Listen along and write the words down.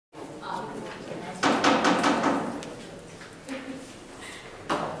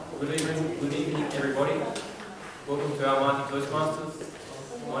Good evening, everybody. Welcome to Almaty Toastmasters.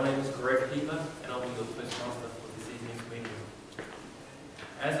 My name is Greg Healer, and I'll be your Toastmaster for this evening's meeting.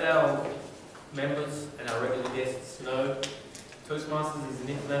 As our members and our regular guests know, Toastmasters is an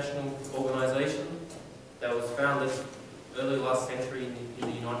international organisation that was founded early last century in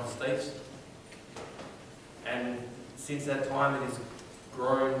the United States, and since that time it has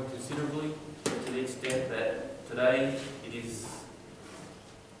grown considerably to the extent that today it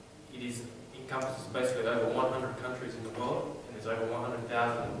encompasses basically over 100 countries in the world, and there's over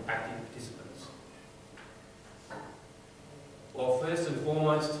 100,000 active participants. Well, first and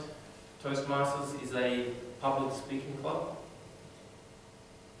foremost, Toastmasters is a public speaking club.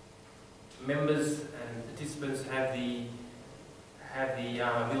 Members and participants have the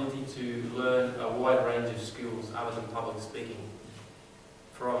ability to learn a wide range of skills other than public speaking,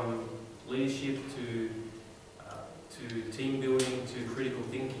 from leadership to team building to critical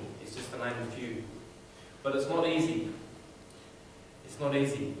thinking. It's just to name a few. But it's not easy. It's not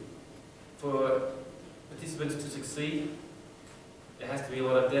easy. For participants to succeed, there has to be a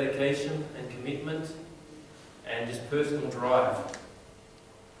lot of dedication and commitment and just personal drive.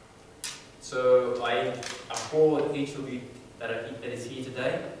 So I applaud each of you that is here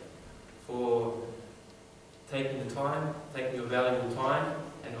today for taking the time, taking your valuable time,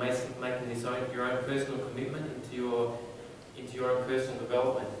 and making this your own personal commitment into your own personal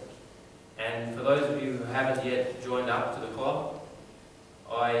development. And for those of you who haven't yet joined up to the club,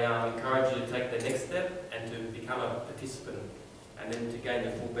 I encourage you to take the next step and to become a participant, and then to gain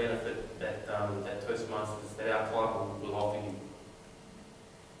the full benefit that Toastmasters, that our club will offer you.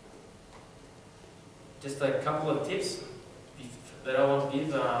 Just a couple of tips that I want to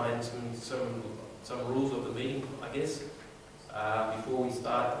give, and some rules of the meeting, I guess, before we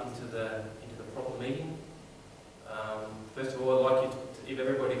start into the proper meeting. First of all, I'd like you to, if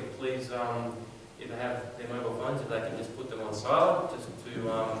everybody could please, if they have their mobile phones, if they can just put them on silent, just to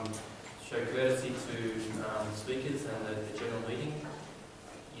show courtesy to speakers and the general meeting.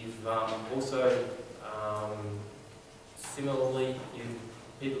 You've also, similarly,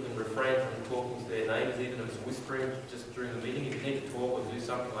 people can refrain from talking to their neighbours, even if it's whispering just during the meeting. If you need to talk or do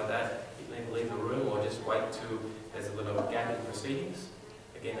something like that, you need to leave the room or just wait till there's a little gap in proceedings.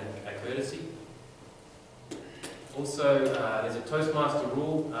 Again, a courtesy. Also, there's a Toastmaster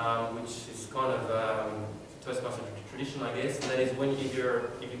rule, which is kind of Toastmaster tradition, I guess, and that is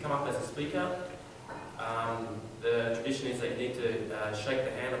if you come up as a speaker, the tradition is that you need to shake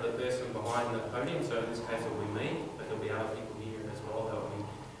the hand of the person behind the podium. So in this case, it will be me, but there'll be other people here as well that will be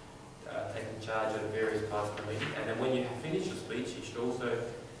taking charge of various parts of the meeting. And then when you finish your speech, you should also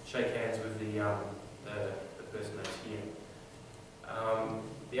shake hands with the person that's here.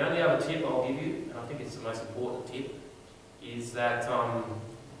 The only other tip I'll give you, and I think it's the most important tip, is that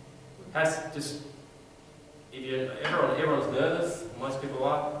everyone's nervous. Most people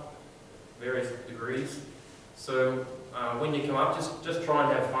are, various degrees. So when you come up, just try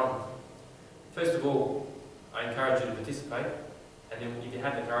and have fun. First of all, I encourage you to participate, and then if you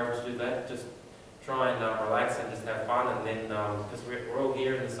have the courage to do that, just try and relax and just have fun. And then, because we're all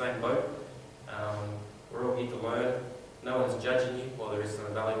here in the same boat, we're all here to learn. No one's judging you. Well, there is some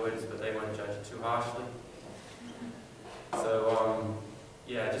evaluators, but they won't judge you too harshly. So,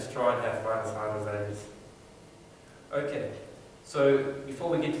 yeah, just try and have fun as hard as that is. Okay, so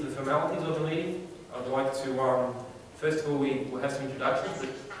before we get to the formalities of the meeting, I'd like to, first of all, we'll have some introductions.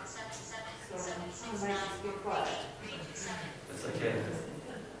 That's okay.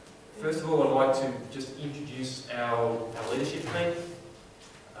 First of all, I'd like to just introduce our leadership team.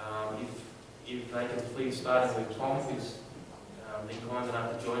 If they can please start with Tom, who's been kind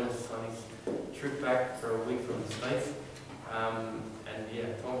enough to join us on his trip back for a week from the States. And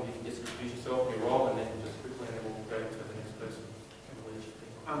yeah, Tom, if you can just introduce yourself, your role, and then just quickly, and then we'll go to the next person.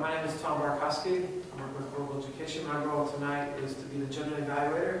 My name is Tom Barkowski. I work with Global Education. My role tonight is to be the general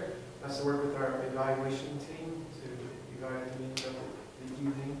evaluator. That's to work with our evaluation team to evaluate the means of the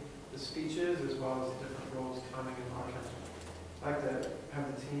evening, the speeches, as well as the different roles coming in our country. I'd like to have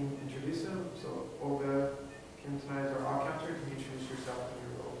the team introduce them. So, Olga, Kim tonight is our art counter. Can you introduce yourself and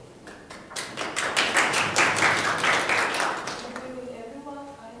your role? Good evening, everyone.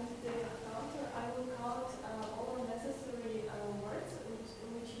 I'm the counter. I will count all necessary words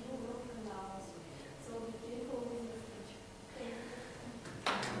which you will pronounce. So be careful with the speech. Thank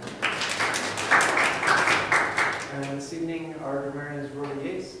you. And this evening, our grammarian is Rory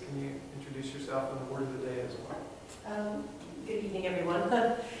Yates. Can you introduce yourself and the word of the day as well? Good evening, everyone.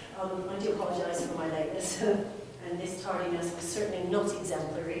 I do apologise for my lateness, and this tardiness was certainly not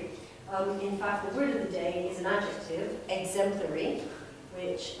exemplary. In fact, the word of the day is an adjective, exemplary,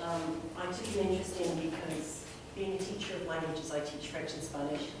 which I took an interest in because being a teacher of languages, I teach French and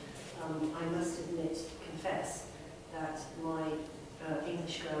Spanish. I must admit, confess, that my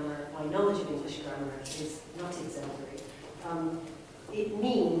English grammar, my knowledge of English grammar is not exemplary. It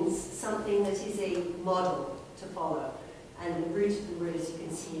means something that is a model to follow. And the root of the word, as you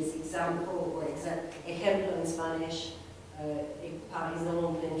can see, is example or ejemplo in Spanish, par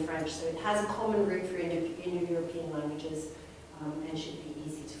exemple in French. So it has a common root for Indo-European languages and should be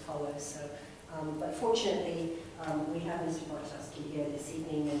easy to follow. So, but fortunately, we have Mr. Bartowski here this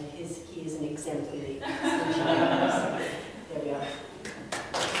evening, and he is an exemplary. So, there we are.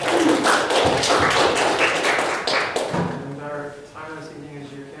 And our timer this evening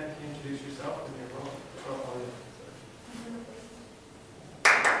is you can introduce yourself and your role.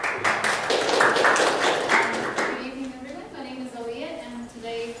 Good evening, everyone. My name is Aliyah, and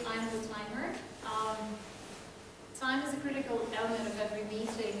today I'm the timer. Time is a critical element of every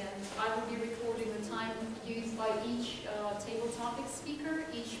meeting, and I will be recording the time used by each table topic speaker,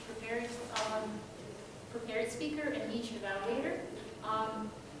 each prepared speaker, and each evaluator.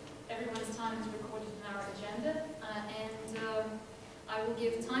 Everyone's time is recorded in our agenda, and I will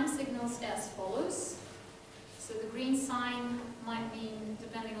give time signals as follows. So the green sign might mean,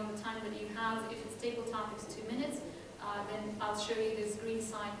 depending on the time that you have, if it's table topics 2 minutes, then I'll show you this green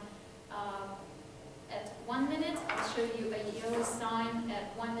sign at 1 minute. I'll show you a yellow sign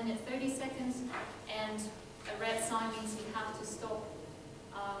at 1 minute 30 seconds, and a red sign means you have to stop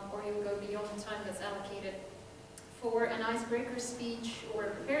or you'll go beyond the time that's allocated. For an icebreaker speech or a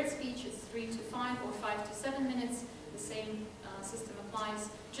prepared speech, it's 3 to 5 or 5 to 7 minutes. The same system applies.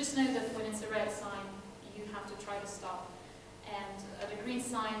 Just know that when it's a red sign, you have to try to stop. And at a green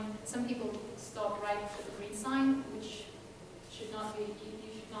sign, some people stop right at the green sign, which should not be,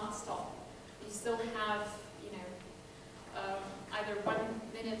 you should not stop. You still have, you know, either 1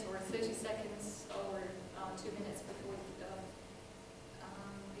 minute or 30 seconds or 2 minutes before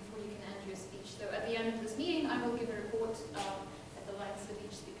you can end your speech. So at the end of this meeting, I will give a report at the length of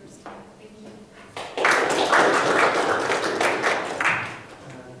each speaker's time. Thank you.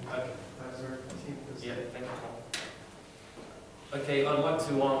 Yeah, thank you, Tom. Okay, I'd like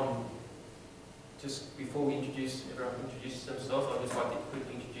to just before we everyone introduces themselves, I'd just like to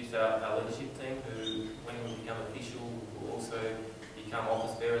quickly introduce our leadership team, who, when we become official, will also become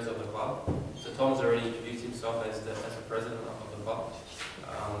office bearers of the club. So Tom's already introduced himself as the president of the club.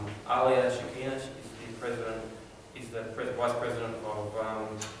 Alia Shakina is the vice president of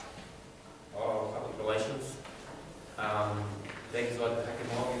public relations. Begzod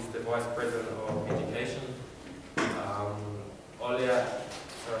Hakimov is the vice president of education. Olia,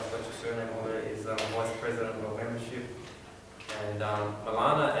 sorry, I've got your surname, Olia is vice president of membership. And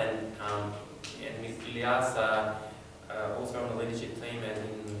Milana and Ms. Ilyas are also on the leadership team and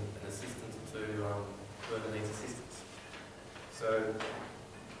an assistant to whoever needs assistance. So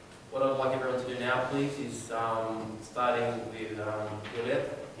what I'd like everyone to do now, please, is starting with Juliet.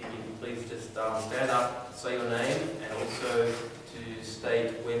 If you can please just stand up, say your name, and also to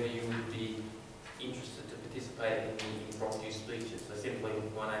state whether you would be interested to participate in the impromptu speeches. So simply,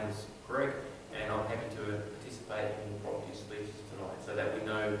 my name is Greg, and I'm happy to participate in impromptu speeches tonight, so that we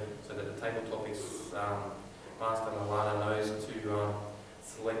know, so that the table topics Master Milana knows to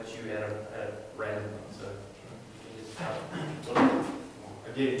select you at random. So you just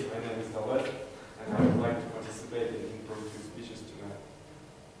Again, my name is Dalet, and I would like to participate in impromptu speeches tonight.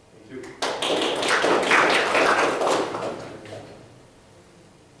 Thank you.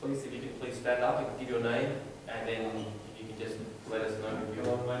 Please, if you can please stand up and give your name, and then you can just let us know if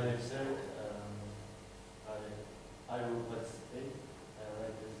Hello, my name is Eric. I will participate. I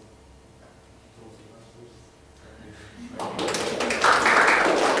like this Toastmasters.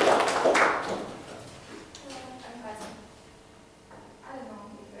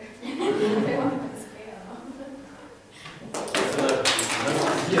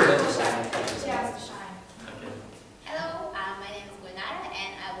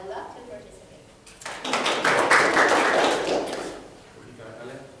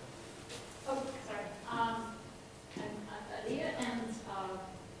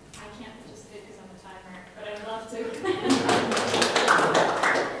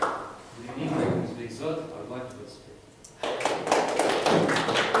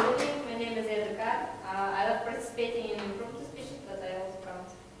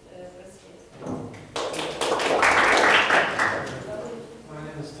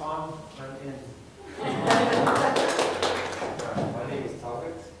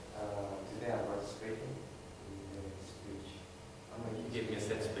 give me a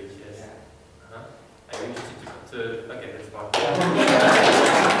set speech, yes. Are you interested to okay, that's fine.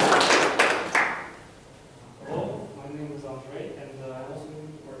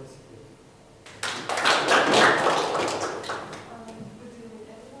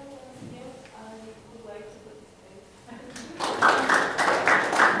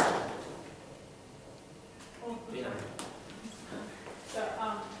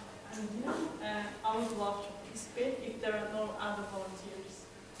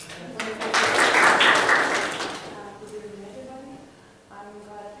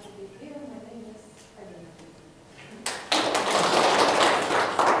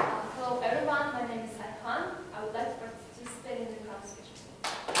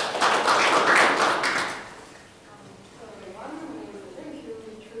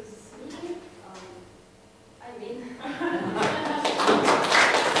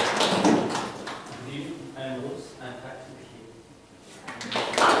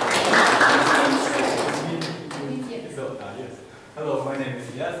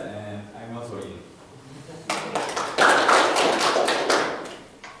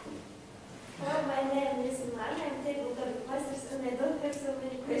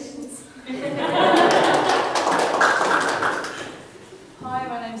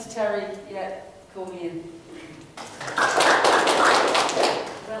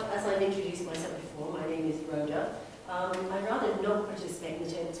 participate in the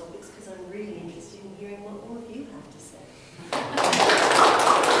table topics because I'm really interested in hearing what all of you have to say.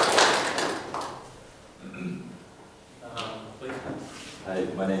 Please. Hi,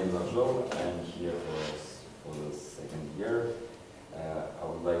 my name is Angelo. I'm here for the second year. I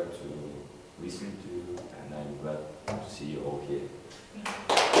would like to listen to you, and I'm glad to see you all here.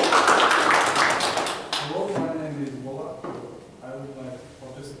 Hello, my name is Bola. I would like to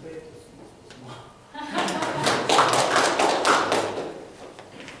participate.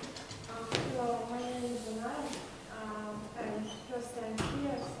 Hello, my name is Anna. I'm first time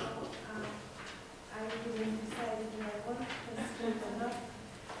here, so I didn't decide if I want to participate or not.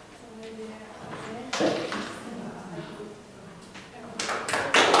 So maybe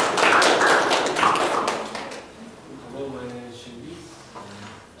Hello, my name is Shinji.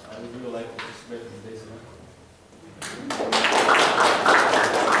 I would really like to participate in today's event.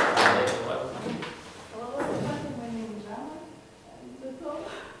 hello, my name is Anna. That's all.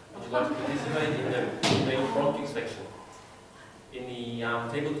 Would you like to participate in the main prompting section? In the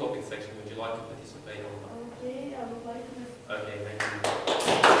table topic section, would you like to participate or not? Okay, I would like to. Okay, thank you.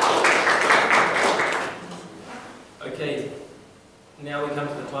 Okay, now we come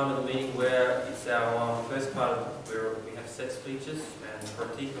to the time of the meeting where it's our first part where we have set speeches and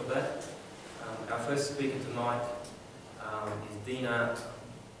critique of that. Our first speaker tonight is Dina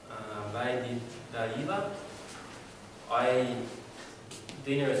Vaididaiva.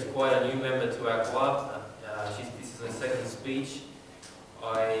 Dina is quite a new member to our club. This is her second speech.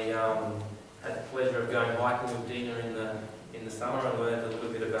 I had the pleasure of going hiking with Dina in the summer and learned a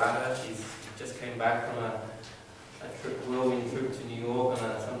little bit about her. She's just came back from a whirlwind trip to New York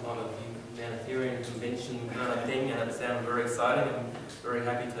on some kind of humanitarian convention kind of thing, and it sounded very exciting. I'm very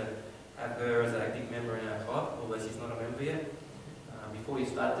happy to have her as an active member in our club, although she's not a member yet. Before you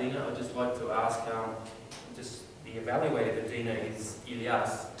start, Dina, I'd just like to ask, just the evaluator for Dina is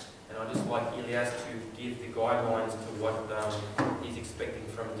Ilyas, and I'd just like Ilyas to give the guidelines to what he's expecting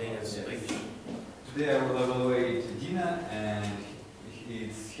from Dina's speech. Today I will evaluate Dina, and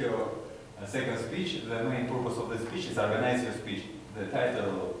it's her second speech. The main purpose of the speech is organize your speech. The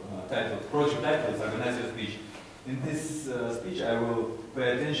project title is organize your speech. In this speech I will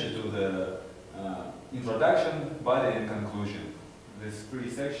pay attention to the introduction, body and conclusion. This three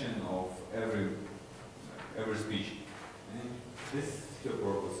sections of every speech. And this is your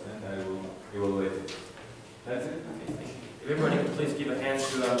purpose, and I will evaluate it. That's it. Okay, thank you. If everybody could please give a hand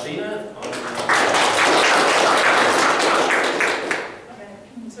to Dina. Okay,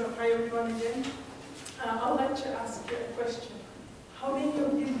 so hi everyone again. I would like to ask you a question. How many of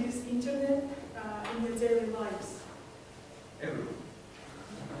you use internet in your daily lives? Everyone.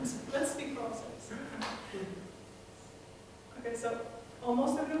 Let's speak for ourselves. Okay, so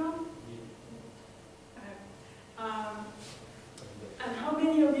almost everyone? And how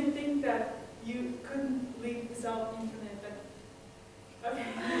many of you think that you couldn't live without internet? Okay.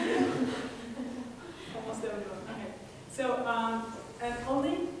 Almost everyone. Okay. So, and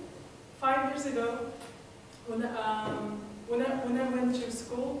only 5 years ago, when I went to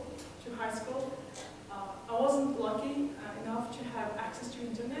school, to high school, I wasn't lucky enough to have access to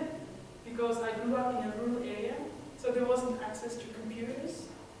internet because I grew up in a rural area, so there wasn't access to computers.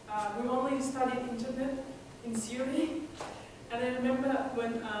 We only studied internet in theory, and I remember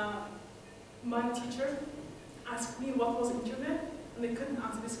when my teacher asked me what was internet, and they couldn't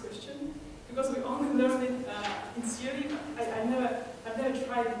answer this question because we only learned it in theory. I've never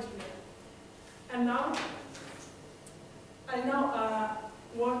tried internet, and now I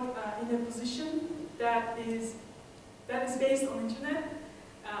work in a position that is based on internet.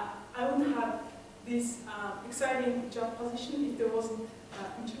 I wouldn't have this exciting job position if there wasn't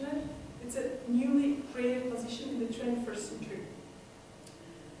internet. It's a newly created position in the 21st century.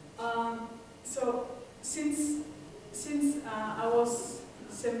 So since I was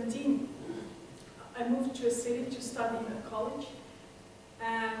 17, I moved to a city to study in a college,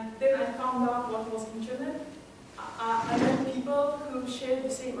 and then I found out what was internet. I met people who shared the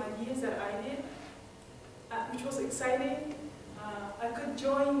same ideas that I did, which was exciting. I could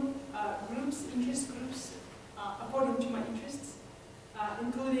join groups, interest groups, according to my interests,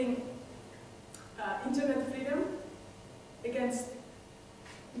 including internet freedom, against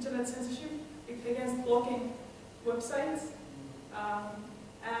internet censorship, against blocking websites,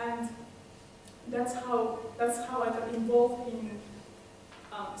 and that's how I got involved in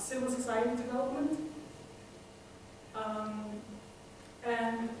civil society development.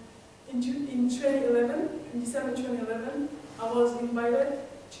 And in 2011, in December 2011, I was invited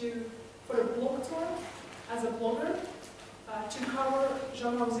for a blog tour as a blogger to cover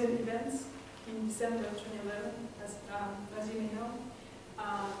Jean Rosé events in December 2011, as you may know.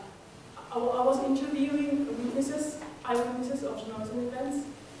 eyewitnesses of journalism events,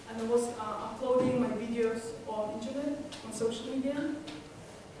 and I was uploading my videos on internet, on social media,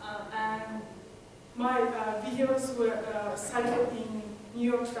 and my videos were cited in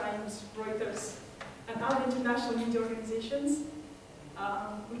New York Times, Reuters, and other international media organizations,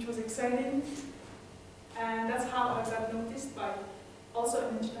 which was exciting. And that's how I got noticed by also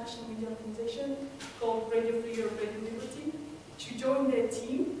an international media organization called Radio Free or Radio Liberty to join their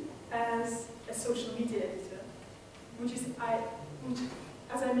team as a social media editor, which,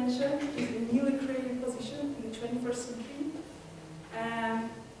 as I mentioned, is a newly created position in the 21st century. And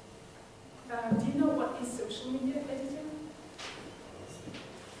do you know what is social media editor?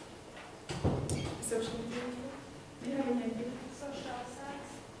 Social media editor? Do you have any idea? Social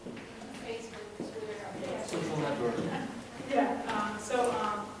sites, Facebook, Twitter. Social network. Yeah, so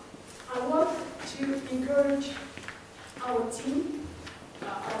I want to encourage our team,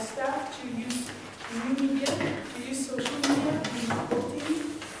 our staff to use new media, to use social media in reporting.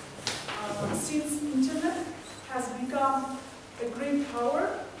 Since internet has become a great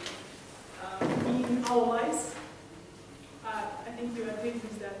power in our lives, I think you agree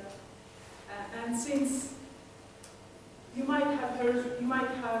with that. And since you might have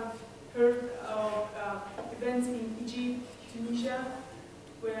heard of events in Egypt, Tunisia,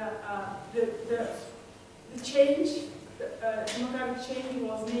 where the change, the democratic change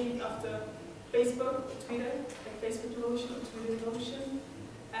was named after Facebook, Twitter, like Facebook revolution, Twitter revolution,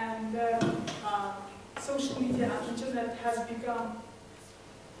 and social media and internet has become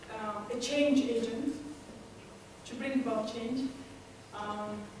a change agent to bring about change.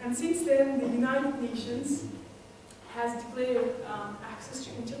 And since then, the United Nations has declared access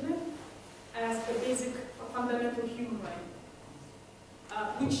to internet as a basic, fundamental human right,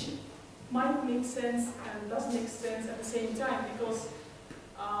 which might make sense and does make sense at the same time, because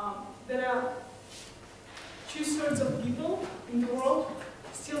there are 2/3 of people in the world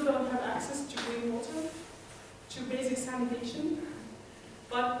still don't have access to clean water, to basic sanitation,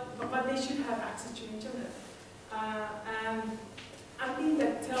 but they should have access to internet. And I think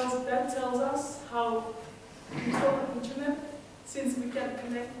that tells us how important internet, since we can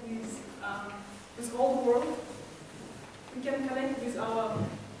connect with all the world, we can connect with our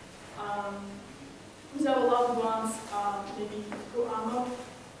loved ones, maybe who are not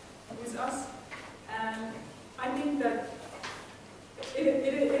with us, and I think that it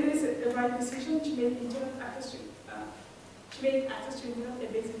is a right decision to make internet access to internet a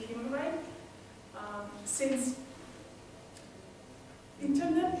basic human right, since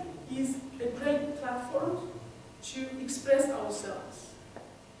internet is a great platform to express ourselves.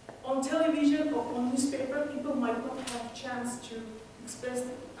 On television or on newspaper, people might not have a chance to express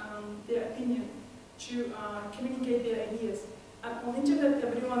their opinion, to communicate their ideas. And on internet,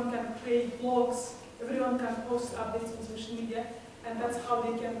 everyone can create blogs, everyone can post updates on social media, and that's how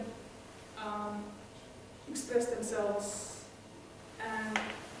they can express themselves. And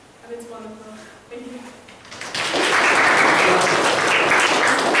it's wonderful. Thank you.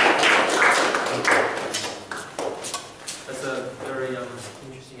 That's a very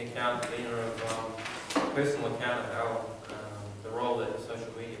interesting account, Lena, of personal account of how the role that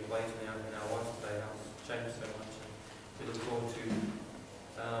social media plays now in our lives today, how it's changed so much. And we look forward to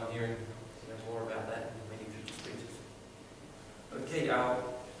hearing more about that in many future speeches. Okay, our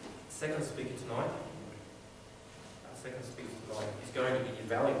second speaker tonight is going to be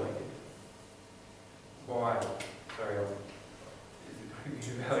evaluated by, is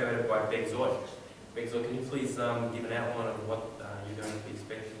evaluated by Beck Zoy. Beck Zoy, can you please give an outline of what you're going to be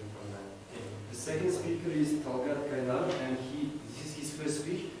expecting from that? The second speaker is Talgat Kainar, and this is his first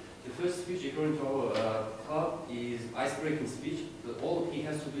speech. The first speech, according to our club, is icebreaking speech. All he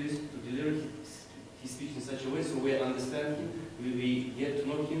has to do is to deliver his speech in such a way so we understand him, we get to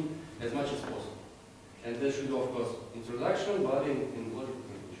know him as much as possible. And there should be, of course, introduction, but in logical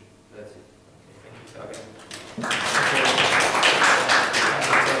conclusion. That's it. Okay, thank you, Targat.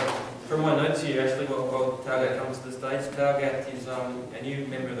 From my notes here, actually, while Targat comes to the stage, Targat is a new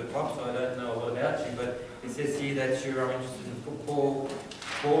member of the club, so I don't know a lot about you, but it says here that you're interested in football,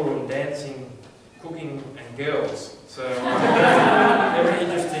 ballroom dancing, cooking, and girls. So, very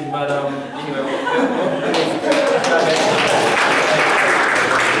interesting, but anyway,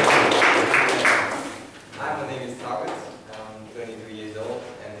 Hi, my name is Targat. I'm 22 years old,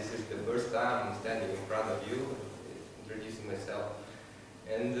 and this is the first time I'm standing in front of you, introducing myself.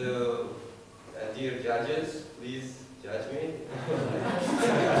 And dear judges, please judge me.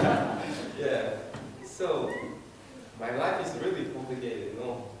 Yeah. So, my life is really complicated,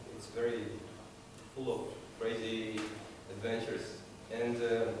 it's very full of crazy adventures. And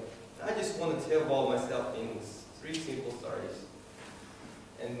I just want to tell about myself in 3 simple stories.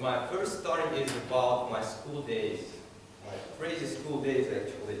 And my first story is about my school days, my crazy school days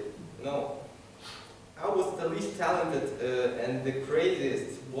actually. You know, I was the least talented and the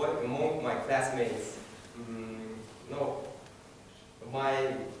craziest boy among my classmates. No,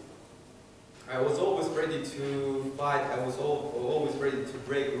 I was always ready to fight. I was always ready to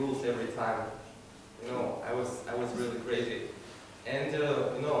break rules every time. You know, I was really crazy, and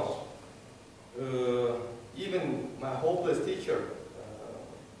you know, even my hopeless teacher,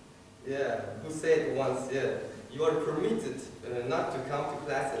 yeah, who said once, yeah, you are permitted not to come to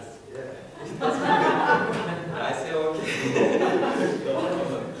classes. Yeah, I say okay. No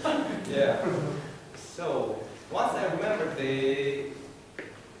problem. Yeah. So once I remember the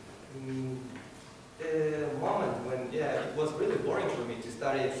moment when, yeah, it was really boring for me to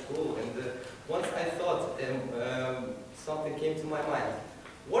study at school, and once I thought something came to my mind.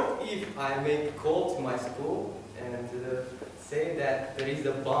 What if I make a call to my school and say that there is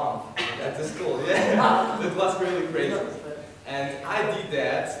a bomb at the school? Yeah, that was really crazy. And I did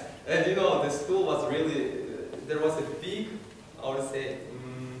that, and you know, the school was really, there was a big, I would say,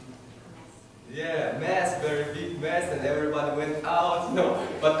 yeah, mess, very big mess, and everybody went out, you know.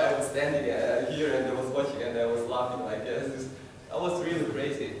 But I was standing here and I was watching and I was laughing like this. I was really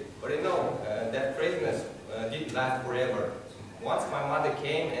crazy. But you know, that craziness didn't last forever. Once my mother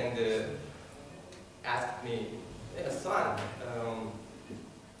came and asked me, hey, son,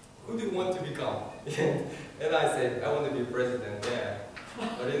 who do you want to become? And I said, I want to be president, yeah.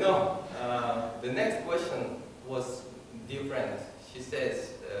 But you know, the next question was different. She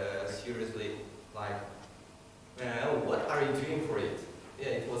says, seriously, like, what are you doing for it? Yeah,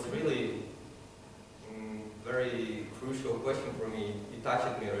 it was really very crucial question for me. It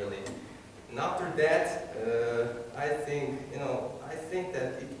touched me really. And after that, I think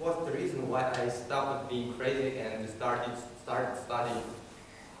that it was the reason why I stopped being crazy and started studying.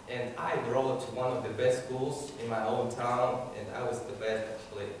 And I enrolled to one of the best schools in my hometown, and I was the best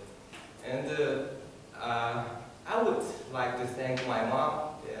actually. And I would like to thank my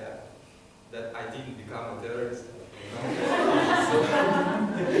mom, yeah, that I didn't become a terrorist. You know? So,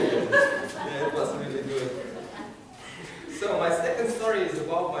 yeah, it was really good. So my second story is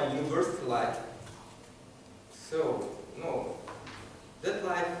about my university life. So, no, that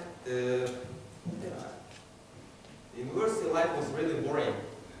life, the university life was really boring,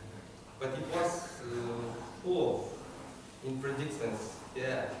 but it was full of predictions.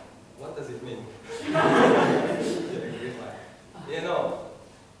 Yeah, what does it mean? You know,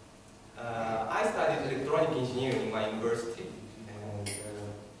 I studied electronic engineering in my university, and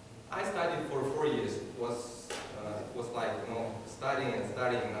I studied for 4 years. It was like, you know, studying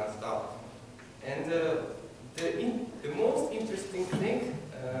non-stop. And the most interesting thing,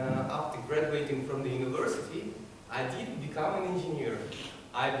 after graduating from the university, I didn't become an engineer.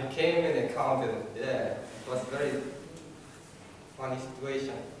 I became an accountant. Yeah, it was a very funny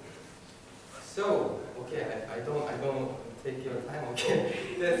situation. So, okay, I don't take your time, okay.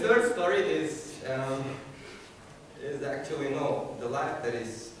 The third story is actually, no, the life that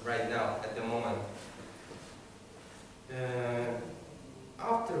is right now, at the moment.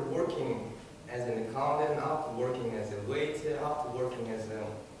 After working as an accountant, after working as a waiter, after working as a,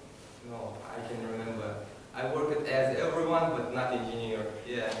 no, I can remember, I worked as everyone but not engineer,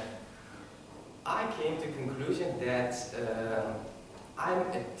 yeah. I came to conclusion that I'm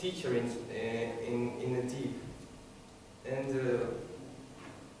a teacher in a deep, and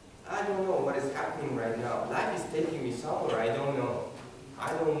I don't know what is happening right now. Life is taking me somewhere. I don't know. I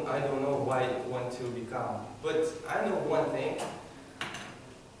don't know what I want to become. But I know one thing.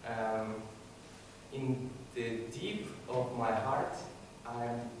 In the deep of my heart,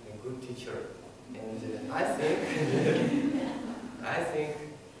 I'm a good teacher, and I think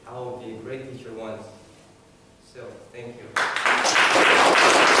I will be a great teacher once. So thank you.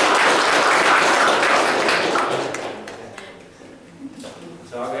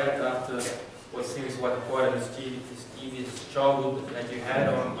 So after what seems like quite a mischievous childhood that you had,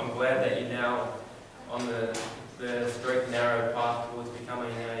 I'm glad that you're now on the straight and narrow path towards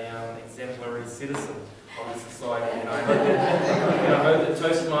becoming an exemplary citizen of the society. And I hope that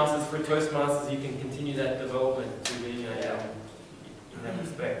Toastmasters, for Toastmasters, you can continue that development to being in that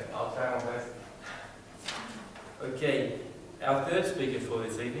respect. I'll try my best. Okay, our third speaker for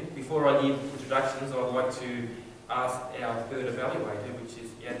this evening. Before I give introductions, I'd like to ask our third evaluator, which is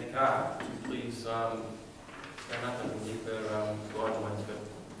Yadika, to please stand up and give her guidelines for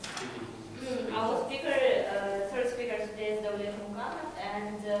speaking. Our third speaker today is Davlet Mukanov,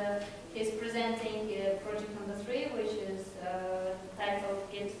 and he's presenting project number 3, which is titled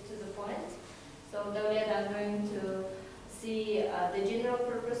Get to the Point. So So Daulет, I'm going to see the general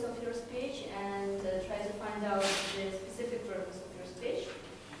purpose of your speech and try to find out the specific purpose of your speech.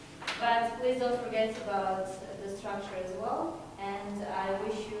 But please don't forget about the structure as well. And I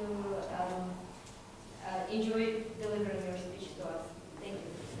wish you enjoy delivering your speech to us. Thank you.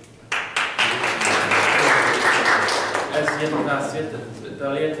 As Yetna said,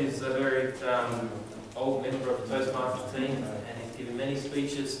 Daulет is a very old member of the Toastmasters team, and he's given many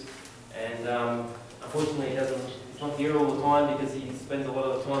speeches. And unfortunately, he's not here all the time because he spends a lot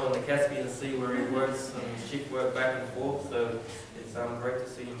of time on the Caspian Sea where he works and shift work back and forth. So it's great to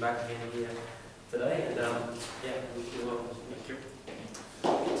see him back again here today. And yeah, we wish you well. Thank you. I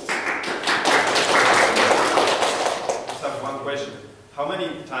just have one question. How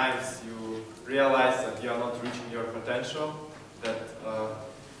many times you realize that you are not reaching your potential, that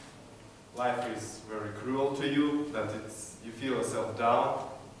life is very cruel to you, that you feel yourself down?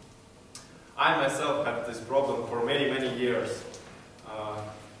 I myself had this problem for many, many years. I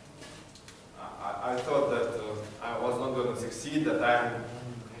thought that I was not going to succeed, that I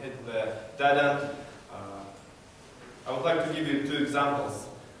hit the dead end. I would like to give you 2 examples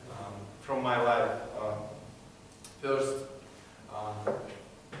from my life. First,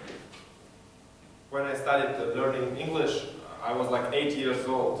 when I started learning English, I was like 8 years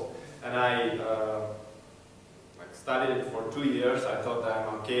old, and I studied it for 2 years. I thought that I'm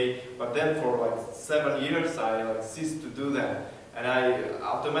okay, but then for like 7 years I ceased to do that, and I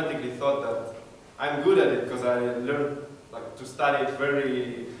automatically thought that I'm good at it because I learned to study it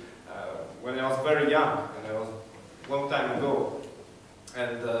when I was very young, and it was a long time ago.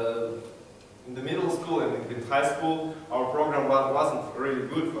 And in the middle school and in high school, our program wasn't really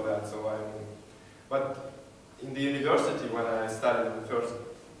good for that. But in the university, when I studied in the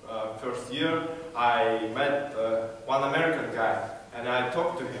first year, I met one American guy, and I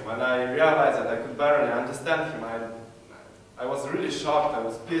talked to him, and I realized that I could barely understand him. I was really shocked. I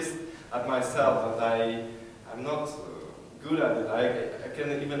was pissed at myself that I'm not good at it. I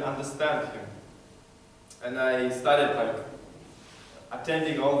can't even understand him. And I started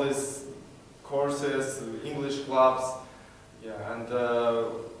attending all these courses, English clubs, yeah, and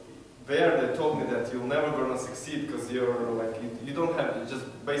there they told me that you're never gonna succeed because you don't have, you just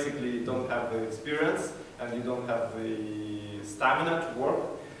basically don't have the experience and you don't have the stamina to work.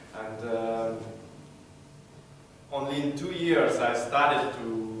 And only in 2 years I started to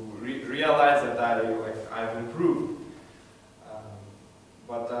realize that I've improved.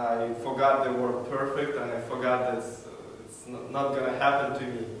 But I forgot the word perfect, and I forgot that it's not gonna happen to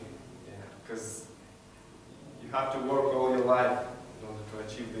me. Because you have to work all your life in order to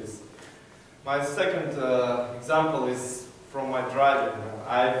achieve this. My second example is from my driving.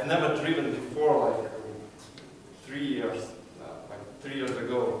 I've never driven before, 3 years, 3 years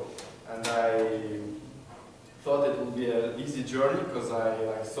ago, and I thought it would be an easy journey because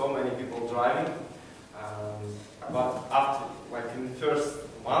I saw many people driving. But after, in the first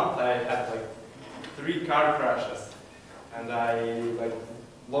month, I had 3 car crashes, and I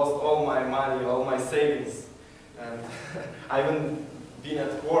lost all my money, all my savings, and I haven't been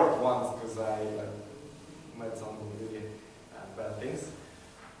at court once because I met some really bad things.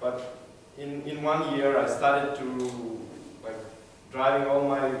 But in 1 year, I started to driving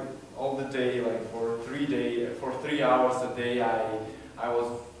all the day, for 3 hours a day.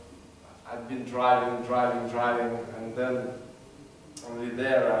 I've been driving, and then only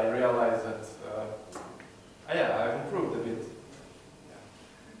there I realized that I've improved a bit.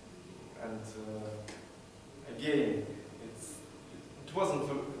 And again, it wasn't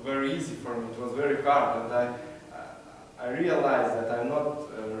very easy for me. It was very hard, and I realized that I'm not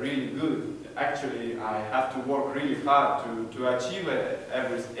really good. Actually, I have to work really hard to achieve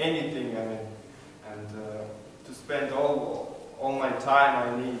anything. And to spend all my time I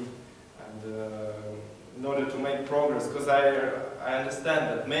need, and in order to make progress. Because I understand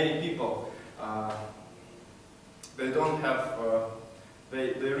that many people they don't have.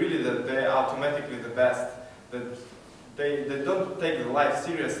 They're automatically the best. That they don't take life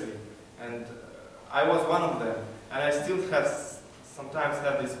seriously, and I was one of them. And I still sometimes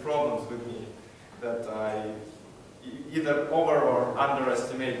have these problems with me that I either over or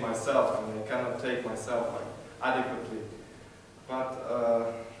underestimate myself, and I cannot take myself adequately. But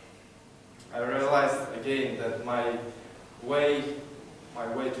I realized again that my way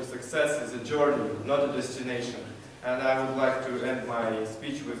to success is a journey, not a destination. And I would like to end my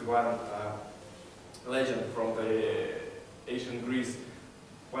speech with one legend from the ancient Greece.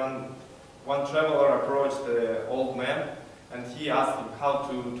 When one traveler approached the old man, and he asked him how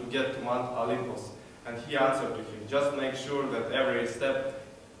to get to Mount Olympus. And he answered to him, just make sure that every step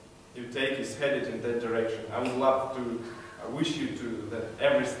you take is headed in that direction. I would love to, I wish you to, that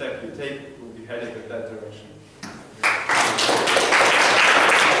every step you take will be headed in that direction.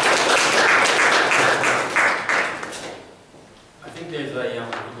 I think there's a,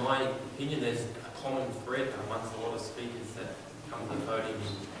 in my opinion, there's a common thread amongst a lot of speakers that come to the podium in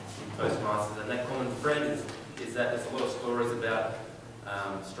Toastmasters, and that common thread is that there's a lot of stories about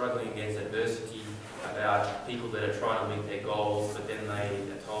struggling against adversity, about people that are trying to meet their goals, but then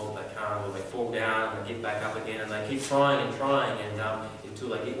they are told that they can't, or they fall down and they get back up again, and they keep trying and trying, and until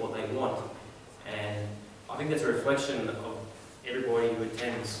they get what they want. And I think that's a reflection of everybody who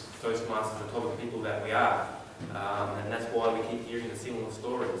attends Toastmasters, the type of people that we are. And that's why we keep hearing the similar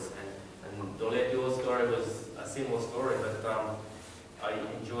stories. And Dolette, your story was a similar story, but I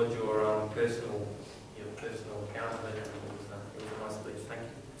enjoyed your personal account of it, and it was a nice speech. Thank you.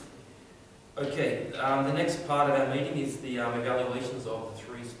 Okay, the next part of our meeting is the evaluations of the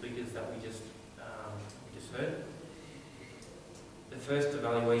three speakers that we just heard. The first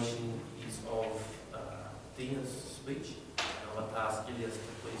evaluation is of Dina's speech. I'd like to ask Ilias to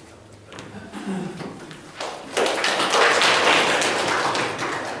please come to the podium.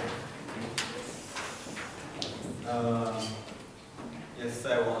 Yes, I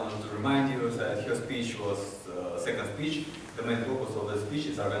want to remind you that her speech was second speech. The main purpose of the speech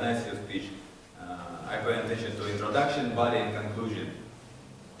is organize your speech. I pay attention to introduction, body, and conclusion.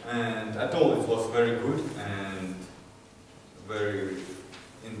 And I thought it was very good and very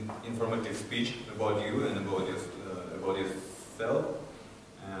informative speech about you and about yourself.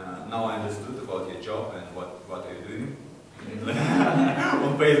 Now I understood about your job and what are you doing.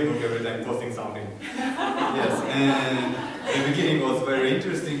 On Facebook every time posting something. Yes, and the beginning was very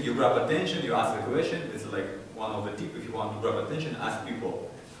interesting. You grab attention, you ask a question. It's like one of the tips. If you want to grab attention, ask people.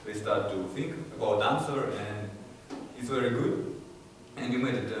 They start to think about answer, and it's very good. And you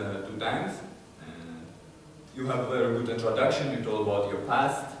made it 2 times. And you have a very good introduction. You told about your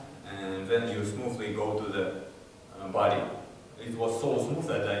past, and then you smoothly go to the body. It was so smooth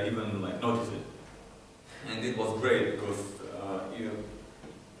that I even noticed it. And it was great because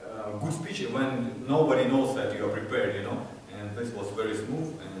good speech when nobody knows that you are prepared, you know. And this was very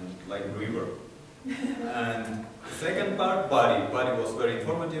smooth and like a river. And the second part, body. Body was very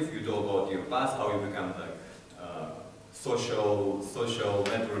informative. You told about your past, how you become like social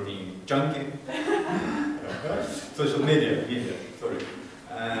networking junkie, social media, sorry.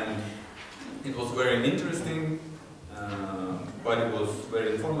 And it was very interesting. Body was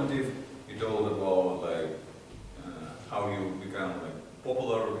very informative. You told about like how you become like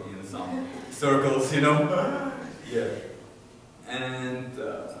popular in some circles, you know. Yeah. And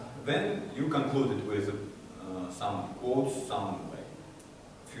then you concluded with some quotes, some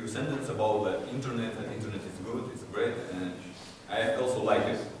few sentences about the internet. That internet is good, it's great, and I also like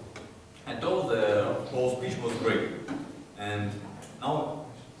it. I thought the whole speech was great. And now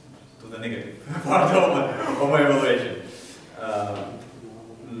to the negative part of my evaluation.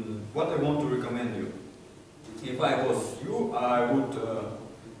 What I want to recommend you. If I was you, I would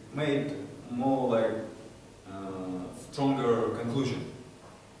make more like stronger conclusion.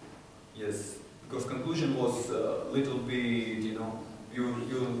 Yes, because conclusion was a little bit, you know,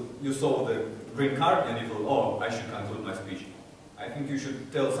 you saw the green card and you thought, oh, I should conclude my speech. I think you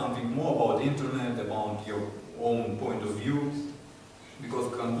should tell something more about internet, about your own point of view,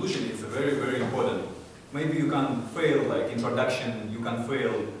 because conclusion is very, very important. Maybe you can fail like introduction, you can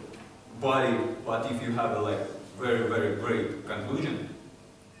fail body, but if you have a like very, very great conclusion,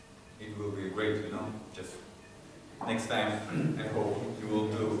 it will be great, you know. Just next time, I hope you will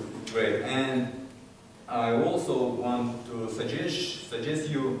do great. And I also want to suggest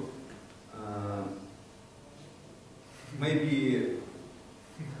you maybe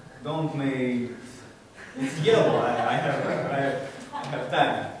don't make it's yellow. I have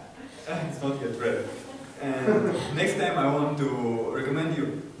time. It's not yet red. And next time I want to recommend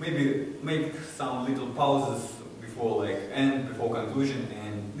you maybe make some little pauses before like end, before conclusion,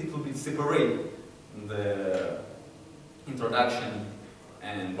 and little bit separate the introduction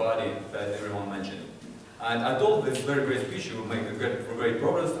and body that everyone mentioned. And I thought this very great speech you will make a great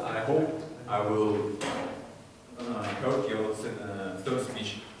progress. I hope I will hear your third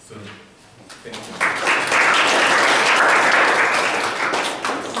speech soon. Thank you.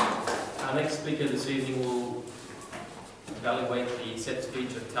 Our next speaker this evening will evaluate the set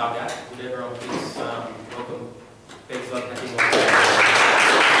speech of Talgat. Would everyone please welcome Bezlak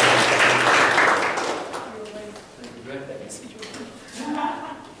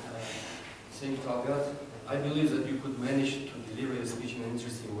Saying Talgat, I believe that you could manage to deliver your speech in an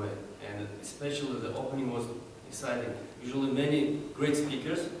interesting way, and especially the opening was exciting. Usually many great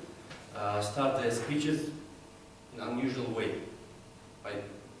speakers start their speeches in an unusual way, by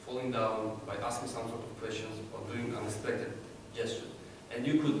falling down, by asking some sort of questions, or doing unexpected gestures. And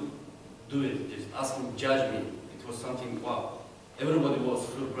you could do it, just asking, judge me. It was something, wow. Everybody was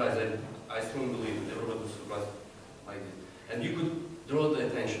surprised, and I strongly believe it. Everybody was surprised like this. And you could draw the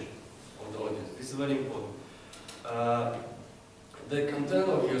attention of the audience. This is very important. The content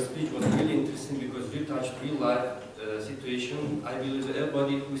of your speech was really interesting because you touched real life situation. I believe that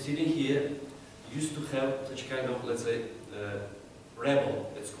everybody who is sitting here used to have such kind of, let's say,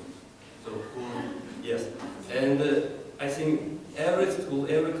 rebel at school. So, yes. And I think every school,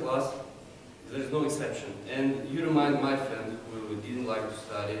 every class, there's no exception. And you remind my friend who didn't like to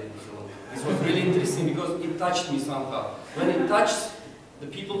study. So this was really interesting because it touched me somehow. When it touches the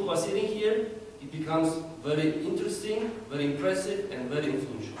people who are sitting here, it becomes very interesting, very impressive, and very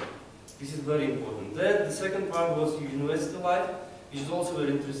influential. This is very important. Then the second part was your university life, which is also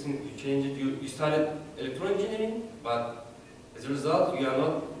very interesting. You changed it. You started electronic engineering, but as a result, you are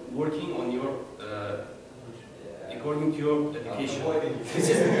not working on your according to your education. This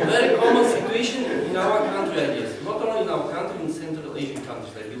is a very common situation in our country, I guess. Not only in our country, in Central Asian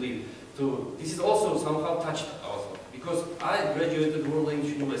countries, I believe. So this is also somehow touched ourselves. Because I graduated World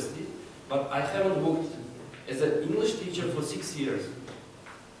Language University, but I haven't worked as an English teacher for 6 years.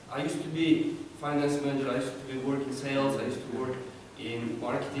 I used to be finance manager, I used to be working sales, I used to work in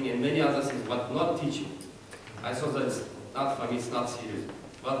marketing and many other things, but not teaching. I thought that it's not for me, it's not serious.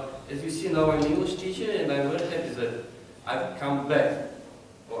 But as you see now, I'm an English teacher, and I'm very happy that I've come back,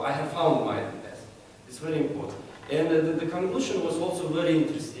 or I have found my best. It's very important. And the conclusion was also very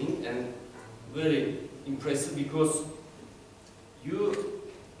interesting and very impressive because you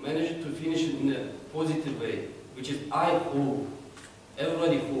managed to finish it in a positive way, which is I hope.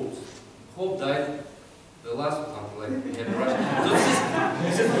 Everybody hopes. Hope died the last one, like we have in Russia. So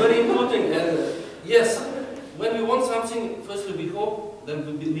this is very important. And yes, when we want something, firstly we hope, then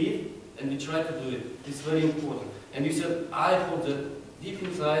we believe, and we try to do it. It's very important. And you said, I hope that deep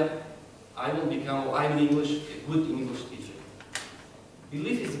inside, I will become, or I'm a good English teacher.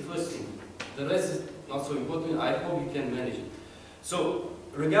 Belief is the first thing. The rest is not so important. I hope you can manage it. So,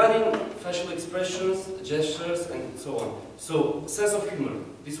 regarding facial expressions, gestures, and so on. So, sense of humor.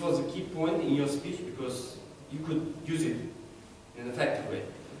 This was a key point in your speech because you could use it in an effective way.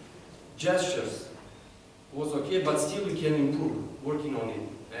 Gestures was okay, but still we can improve, working on it.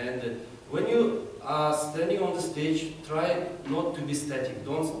 And when you are standing on the stage, try not to be static.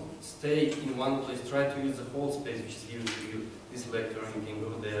 Don't stay in one place. Try to use the whole space which is given to you. This lecture, you can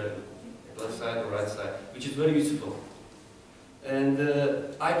go there, left side or right side, which is very useful. And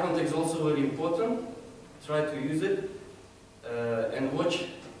eye contact is also very important. Try to use it and watch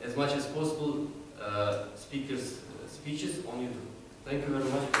as much as possible speakers' speeches on YouTube. Thank you very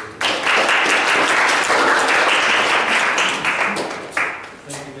much for it.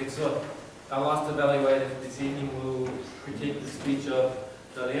 Thank you, Vic. So, our last evaluator for this evening will critique the speech of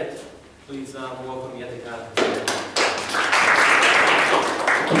Doriet. Please welcome Yatika.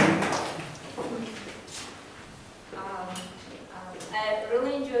 I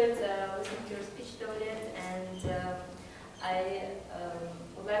really enjoyed listening to your speech, Doriet, and I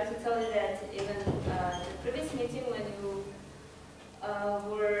would like to tell you that even the previous meeting when you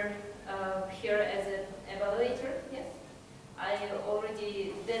were here as an evaluator, yes, I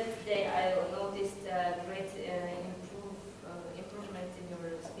already, that day I noticed great improvement in your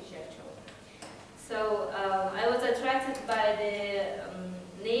speech actually. So I was attracted by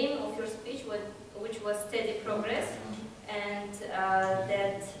the name of your speech, which was Steady Progress, and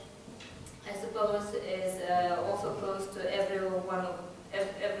that I suppose is also close to every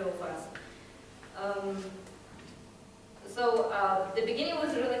of us. So the beginning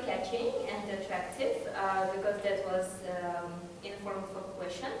was really catching and attractive because that was in form of a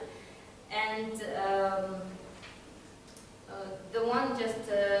question, and the one just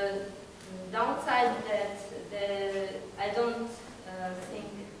downside that I don't think,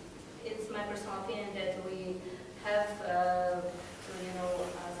 it's my personal opinion, that we have to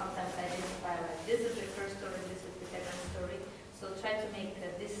sometimes identify like this is the first story, this is the second story. So try to make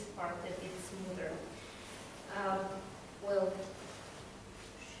this part a bit smoother.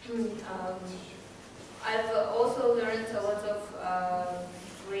 I've also learned a lot of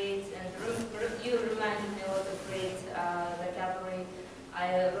great, and you reminded me a lot of great vocabulary. I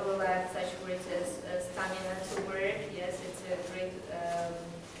really like such words as stamina to work. Yes, it's a great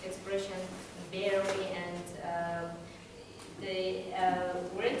expression, barely, and the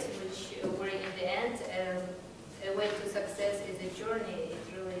words which were in the end, a way to success is a journey. It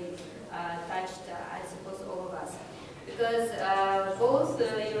really touched, I suppose, all of us. because both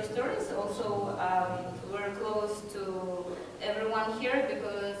your stories also were close to everyone here,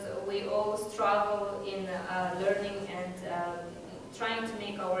 because we all struggle in learning and trying to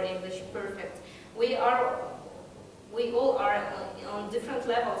make our English perfect. We all are on different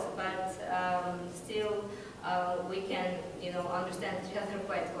levels, but still we can, understand each other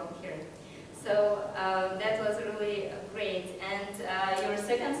quite well here. So that was really great. And your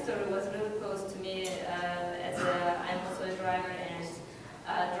second story was really close to me, as I'm also a driver, and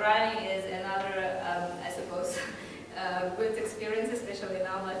driving is another, I suppose, good experience, especially in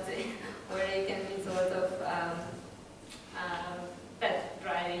Almaty, where you can meet a lot of bad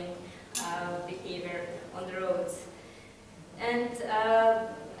driving behavior on the roads. And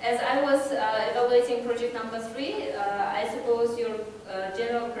as I was evaluating project number 3, I suppose your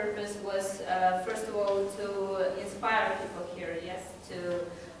general purpose was, first of all, to inspire people here, yes, to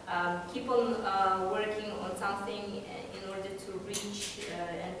keep on working on something in order to reach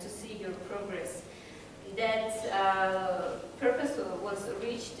and to see your progress. That purpose was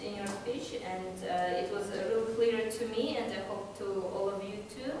reached in your speech, and it was real clear to me, and I hope to all of you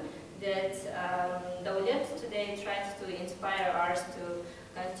too, that Daulat today tries to inspire us to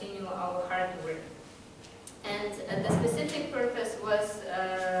continue our hard work. And the specific purpose was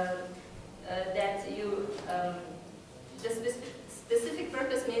that you, the specific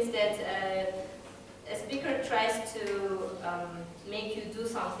purpose means that a speaker tries to make you do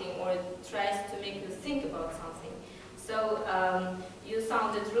something, or tries to make you think about something. So you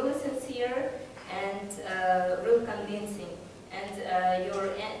sounded really sincere and real convincing. And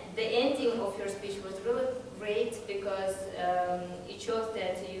the ending of your speech was really great, because it shows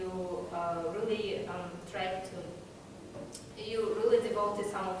that you really tried to, you really devoted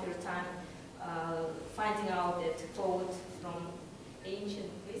some of your time finding out that quote from ancient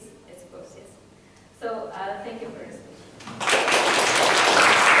Greece, I suppose, yes. So thank you for your speech.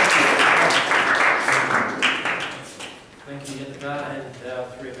 Thank you, Jessica, and our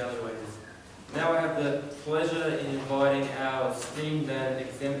 3 evaluators. Now I have the pleasure in inviting our esteemed and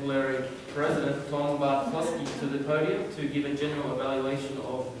exemplary President, Tom Bartkowski, to the podium to give a general evaluation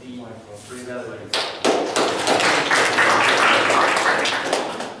of the 3 evaluators.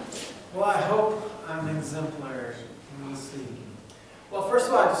 Well, I hope I'm exemplary. We'll see. Well, first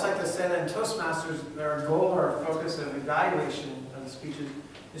of all, I'd just like to say that in Toastmasters, our goal or our focus of evaluation of the speeches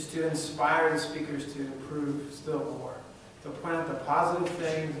is to inspire the speakers to improve still more, to point out the positive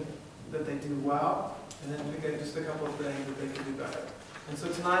things that they do well, and then pick out just a couple of things that they can do better. And so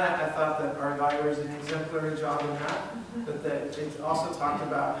tonight I thought that our evaluators did an exemplary job in that, but that it also talked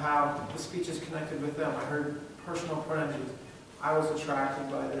about how the speech is connected with them. I heard personal prejudice. I was attracted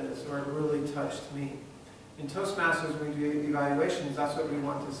by this, or it really touched me. In Toastmasters, when we do evaluations, that's what we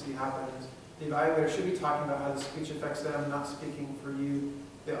want to see happen. Is the evaluator should be talking about how the speech affects them, not speaking for you,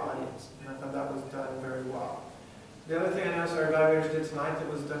 the audience. And I thought that was done very well. The other thing I noticed our evaluators did tonight that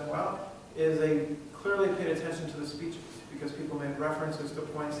was done well is they clearly paid attention to the speeches, because people made references to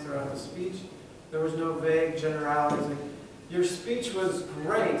points throughout the speech. There was no vague generalities. Like, your speech was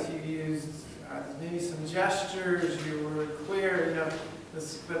great. You used maybe some gestures. You were clear.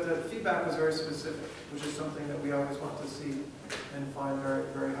 But the feedback was very specific, which is something that we always want to see and find very,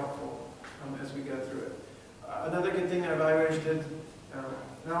 very helpful as we go through it. Another good thing that evaluators did.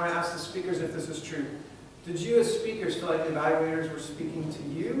 Now I ask the speakers if this is true. Did you as speakers feel like the evaluators were speaking to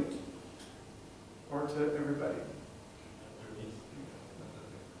you or to everybody?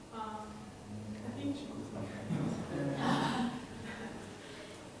 I think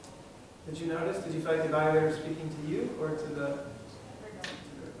Did you notice? Did you feel like the evaluator was speaking to you or to the...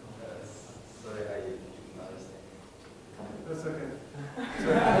 Sorry, I didn't understand. That's okay.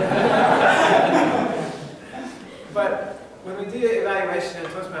 But when we do evaluation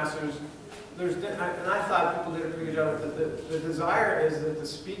at Toastmasters, and I thought people did a pretty good job, but the desire is that the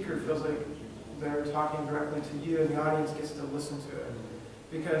speaker feels like they're talking directly to you and the audience gets to listen to it.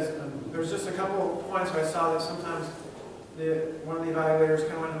 Because there's just a couple of points where I saw that sometimes one of the evaluators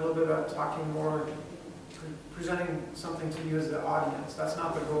kind of went a little bit about talking more, presenting something to you as the audience. That's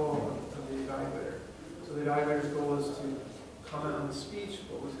not the goal of the evaluator. So the evaluator's goal is to comment on the speech,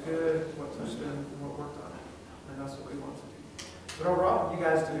 what was good, what touched them, and what worked on it. And that's what we want to do. But overall, you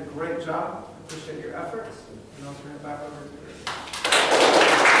guys did a great job. I appreciate your efforts. And I'll turn it back over to Chris.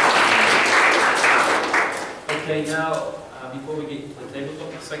 Okay, now, before we get to the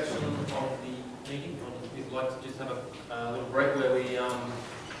tabletop section of the meeting, we'd like to just have a little break where we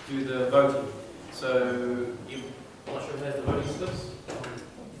do the voting. So, I'm not sure who has the voting slips.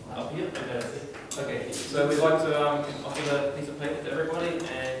 Up here? Okay, so we'd like to offer a piece of paper to everybody,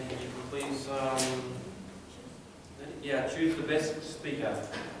 and you can please yeah, choose the best speaker.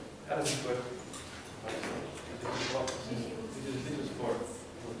 How does this work? This is for.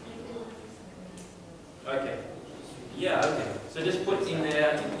 Okay. Yeah, okay. So just put in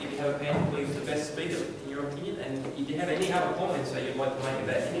there, if you have a pen, please, the best speaker in your opinion. And if you have any other comments that you'd like to make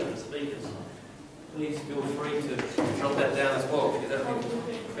about any of the speakers, please feel free to jot that down as well, because that would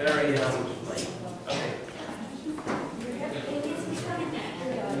be very, okay.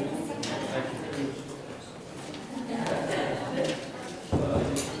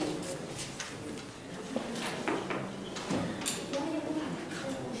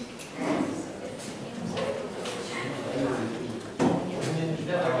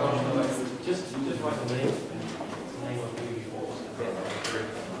 Just write the name of who you are.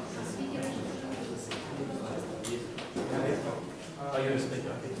 Oh, you're a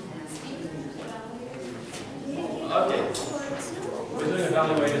speaker. Okay. We're doing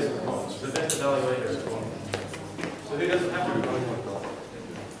evaluators. The best evaluators. So who doesn't have to?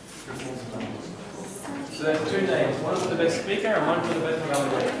 So that's two names. One for the best speaker and one for the best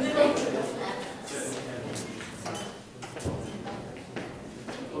evaluator.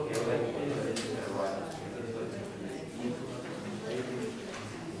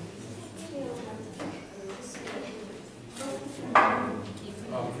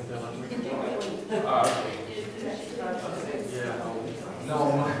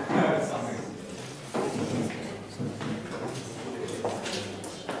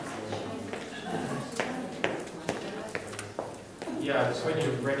 Yeah, just when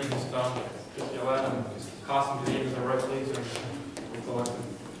you're ready to start, just yell out and just pass them to the end of the row, please, and we'll collect them.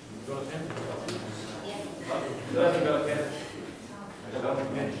 Do you want a pen? Who hasn't got a pen? I got a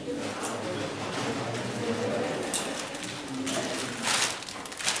pen.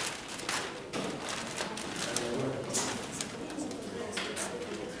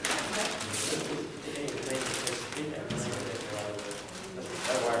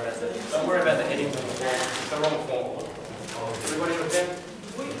 Don't worry about the headings on the form. It's the wrong form. Everybody have a pen?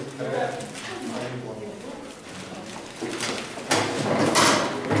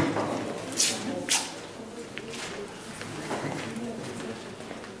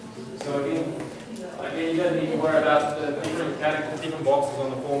 So again, you don't need to worry about the different categories, different boxes on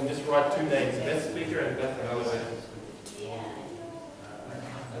the form. Just write two names: best speaker and best evaluator.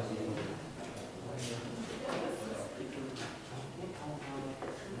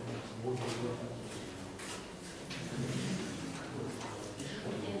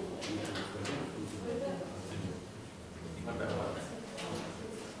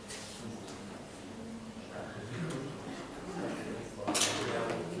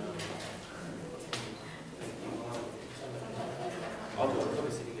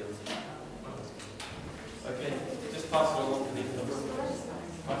 Okay, just pass it along to the number.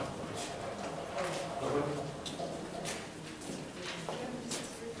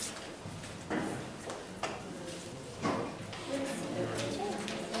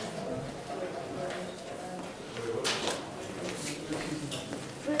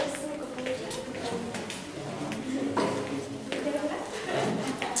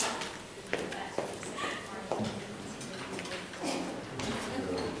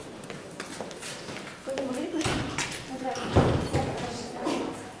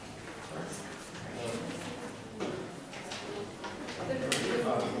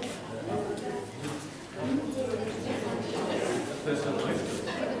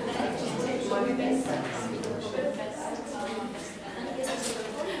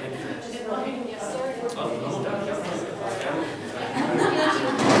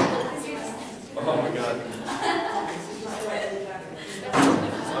 Oh my God.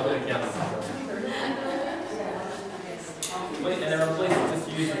 Wait, and then please just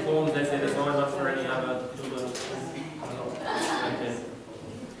use the forms as they're designed, not for any other little.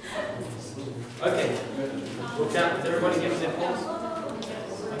 Okay. We'll count. Does everybody give us their forms?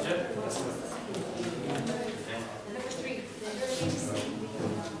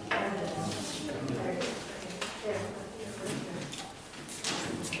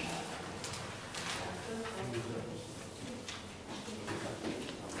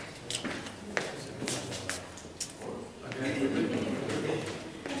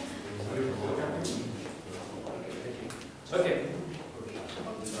 Okay.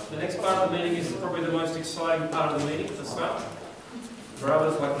 The next part of the meeting is probably the most exciting part of the meeting to start. For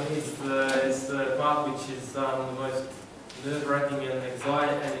others like me, it's the part which is the most nerve-wracking and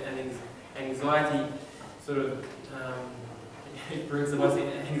anxiety sort of it brings the most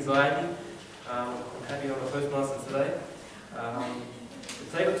anxiety. I'm happy on the Toastmasters today.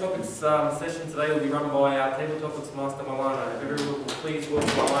 The Table Topics session today will be run by our Table Topics Master Milano. If everyone will please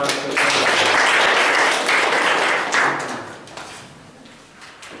welcome Milano.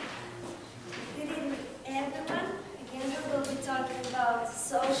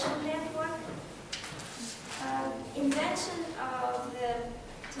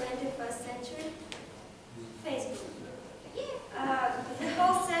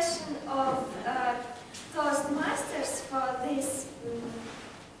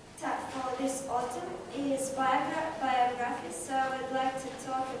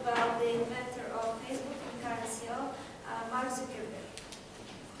 CEO, Mark Zuckerberg.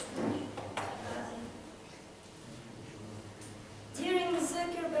 During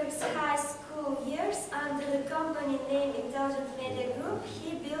Zuckerberg's high school years, under the company name Intelligent Media Group,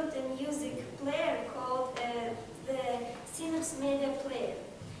 he built a music player called the Synapse Media Player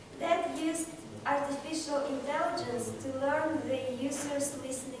that used artificial intelligence to learn the user's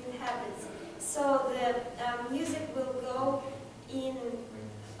listening habits. So the music will go in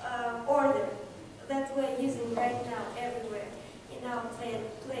order that we're using right now everywhere in our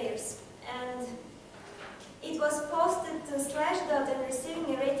players. And it was posted to Slashdot and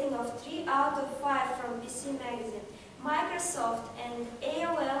receiving a rating of 3 out of 5 from PC Magazine. Microsoft and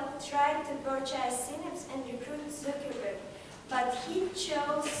AOL tried to purchase Synapse and recruit Zuckerberg, but he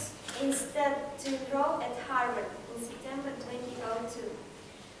chose instead to enroll at Harvard in September 2002.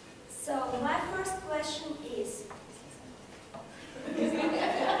 So my first question is,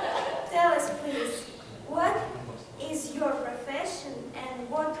 tell us please, what is your profession and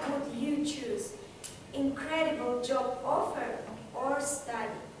what would you choose? Incredible job offer or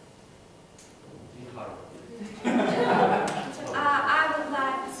study? I would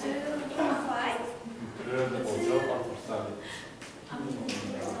like to invite Incredible job offer study.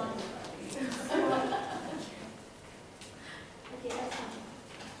 Okay, that's fine.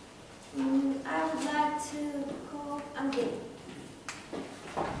 I would like to call Andrei.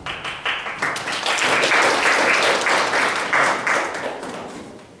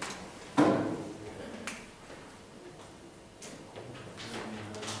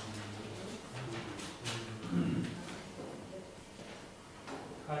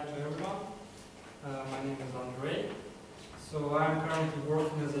 Hi to everyone. My name is Andrei. So I'm currently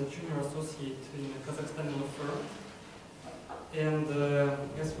working as a junior associate in a Kazakhstani law firm. And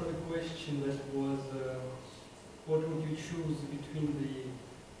as for the question that was, what would you choose between the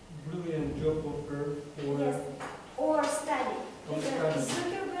brilliant job offer or... Yes, or study. Or Because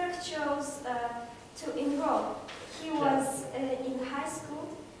study. Zuckerberg chose to enroll. He was in high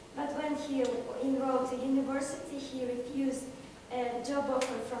school, but when he enrolled to university, he refused a job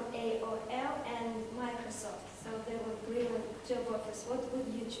offer from AOL and Microsoft. So they were brilliant job offers. What would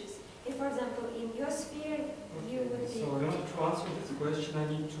you choose? If, for example, in your sphere, you would be... So in order to answer this question, I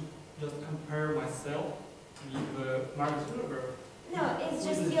need to just compare myself with Mark Zuckerberg. No, it's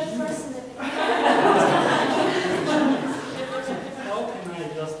just your personal opinion. How can I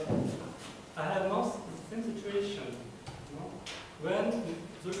just... I had no same situation. You know? When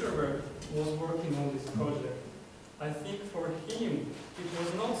Zuckerberg was working on this project, I think for him it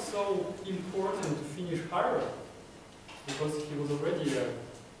was not so important to finish Harvard because he was already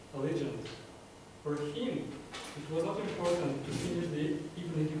a legend. For him, it was not important to finish the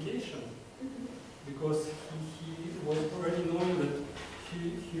even education because he was already knowing that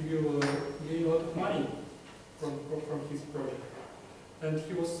he will gain a lot of money from his project. And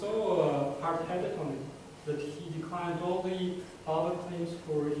he was so hard-headed on it that he declined all the other claims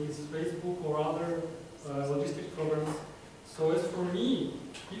for his Facebook or other logistic programs. So as for me,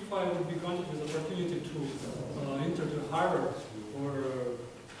 if I would be granted this opportunity to enter to Harvard or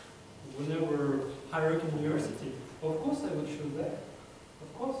whenever higher ranking university, of course I would choose that.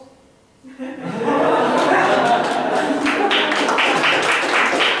 Of course.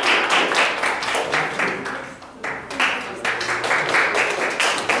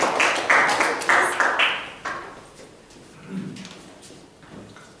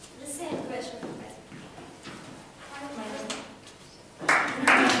 The same question.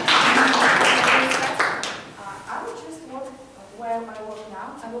 I would just work where I work now.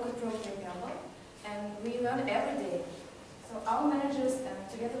 I work at Procter & Gamble, and we learn every day. So our managers,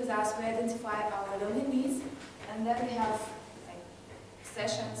 together with us, we identify our learning needs, and then we have like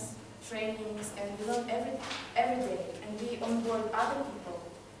sessions, trainings, and we learn every day, and we onboard other people.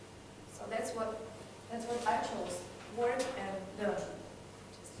 So that's what I chose: work and learn.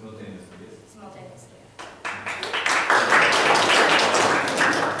 Simultaneously, yes. Simultaneously.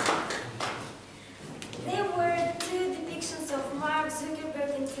 There were two depictions of Mark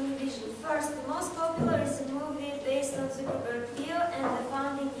Zuckerberg in television. First, the most popular is a movie based on Zuckerberg view and the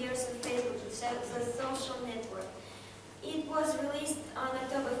founding years of Facebook, the social network. It was released on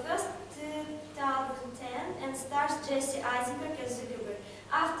October 1st, 2010 and stars Jesse Eisenberg as Zuckerberg.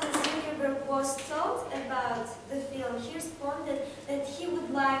 After Zuckerberg was told about the film, he responded that he would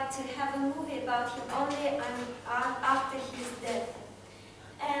like to have a movie about him only after his death.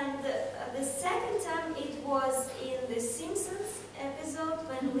 And the second time it was in The Simpsons episode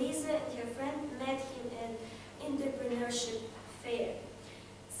when Lisa and her friend met him at entrepreneurship fair.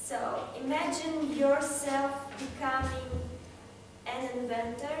 So imagine yourself becoming an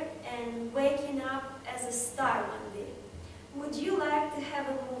inventor and waking up as a star one day. Would you like to have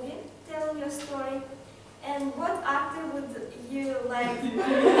a movie telling your story? And what actor would you like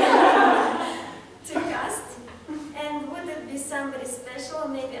to cast? And would it be somebody special,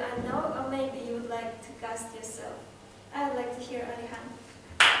 maybe unknown, or maybe you would like to cast yourself? I would like to hear Alihan.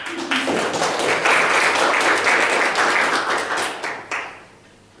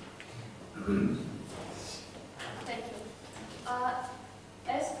 Thank you.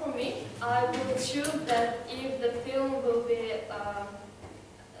 As for me, I will choose that if the film will be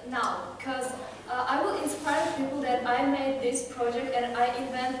now, because I will inspire people that I made this project and I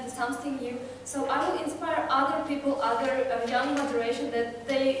invented something new. So I will inspire other people, other young generation, that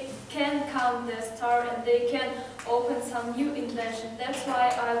they can count the star and they can open some new invention. That's why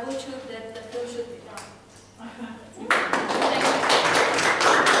I will choose that the film should be done.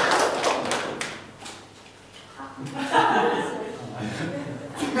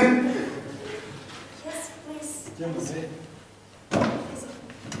 Yes, please.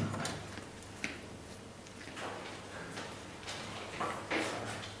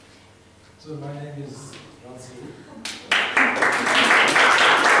 So my name is Ransi.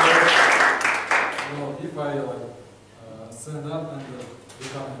 Well, if I stand up and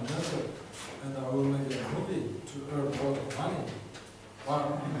become an inventor, and I will make a movie to earn a lot of money,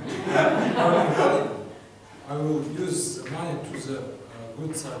 I will use the money to the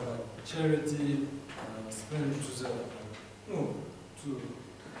good side, like charity, spend it to the to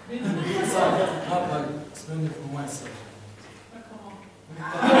the good side, not like spending for myself.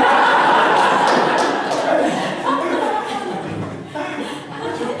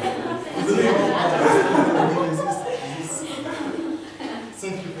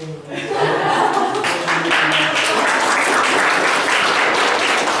 Thank you for the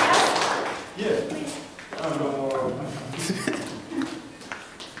Yeah.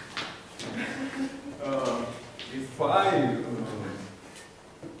 If I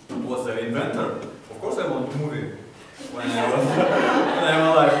was an inventor, of course I want a movie. When I was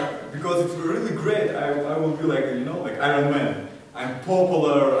alive, because it's really great. I will be like, you know, like Iron Man. I'm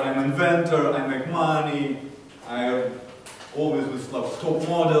popular, I'm inventor, I make money, I always with like top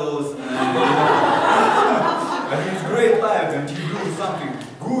models, and you know, I think it's great life, and you do something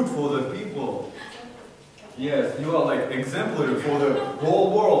good for the people. Yes, you are like exemplary for the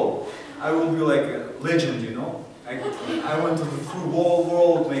whole world. I will be like a legend, you know. I went to the whole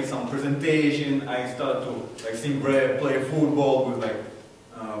world, make some presentation. I started to like sing rap, play football with like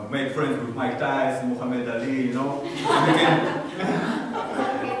make friends with Mike Tyson, Muhammad Ali, you know.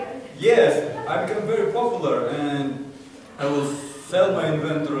 Yes, I became very popular, and I will sell my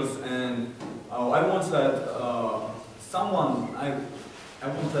inventors. And I want that someone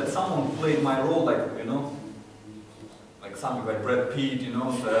played my role, like, you know. Like something like Brad Pitt, you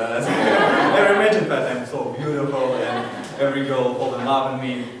know. Never imagined that I'm so beautiful and every girl fall in love with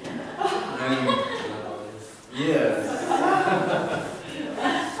me. And yes.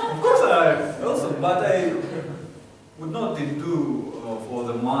 Of course I also, but I would not do for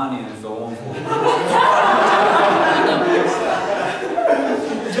the money and so on.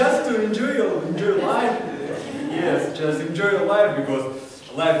 Just to enjoy life. Yes, just enjoy your life, because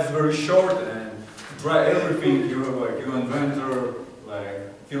life is very short. Try everything, you're inventor,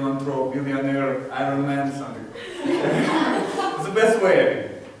 like philanthrope, billionaire, Iron Man, something. It's the best way, I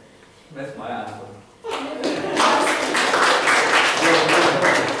think. That's my answer.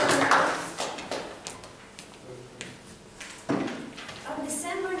 On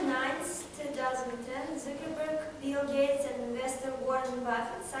December 9th, 2010, Zuckerberg, Bill Gates and investor Warren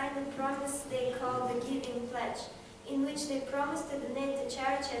Buffett signed a promise they called the Giving Pledge, in which they promised to donate to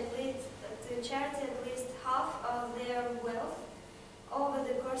charity at least half of their wealth over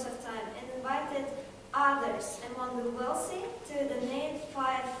the course of time, and invited others among the wealthy to donate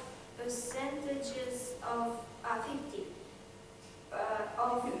 5% of 50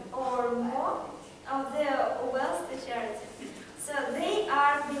 or more of their wealth to charity. So they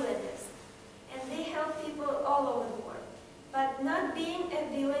are billionaires, and they help people all over the world. But not being a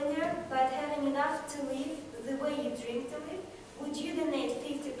billionaire, but having enough to live the way you dream to live, would you donate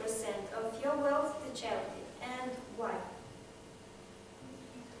 50% of your wealth to charity, and why?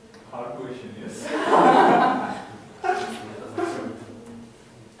 Hard question, yes.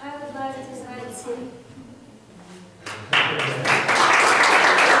 I would like to say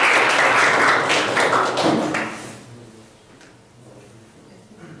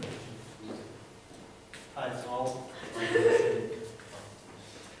Hi, it's all.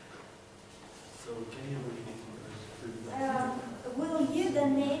 So can you repeat? will you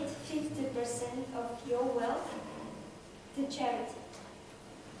donate 50% of your wealth to charity?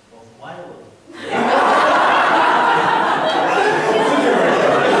 Of my wealth?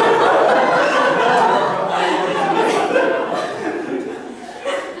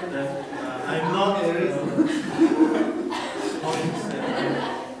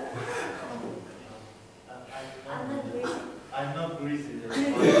 easy.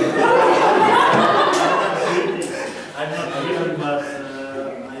 I'm not giving, but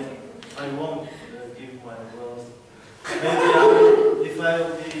I won't give my wealth. Maybe if I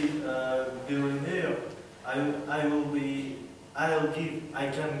will be billionaire, I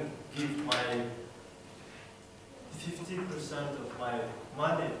can give my 50% of my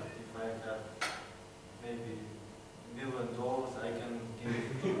money. If I have maybe $1 million, I can give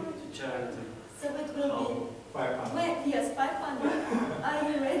to charity. So it will be 500. Wait, yes, 500. Are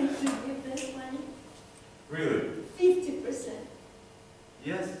you ready to give this money? Really? 50%.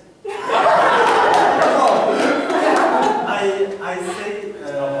 Yes. I say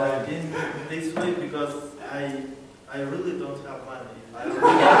in this way because I really don't have money. I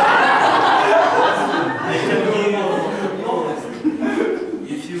can give all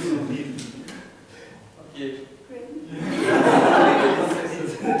if you will give me. Okay.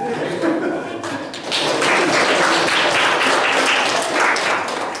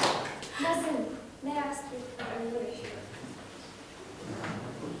 Listen, may I ask you a question?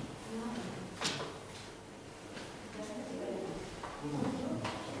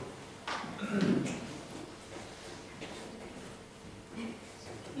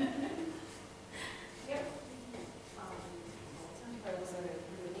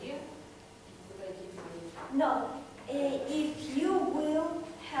 No, if you will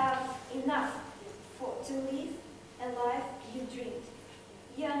have enough to live a life you dreamed.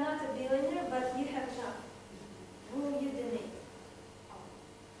 You are not a billionaire, but you have enough. Will you donate?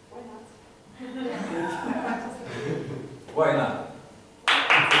 Why not? Why not?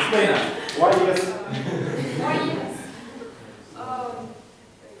 Explain it. Why yes? Why yes?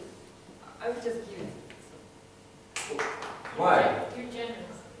 I would just give it. Why? You're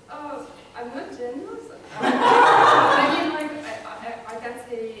generous. I'm not generous. I mean, like, I can't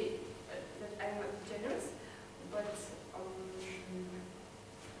say that I'm not generous, but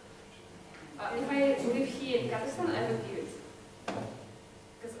if I live here in Kazakhstan, I would give it.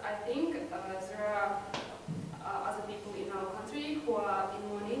 Because I think there are other people in our country who are in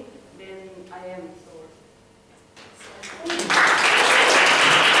money than I am.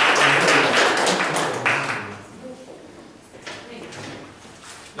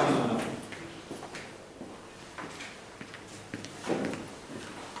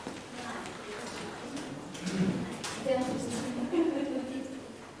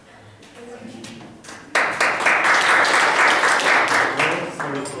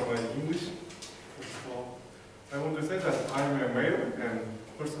 Sorry for my English. First of all, I want to say that I'm a male, and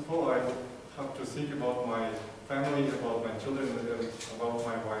first of all, I have to think about my family, about my children, and about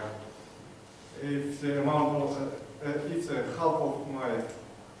my wife. If the amount of, if the half of my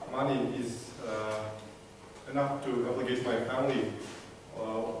money is enough to obligate my family,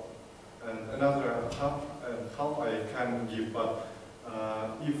 and another half I can give. But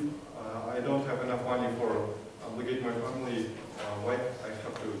if I don't have enough money for obligate my family, wife, I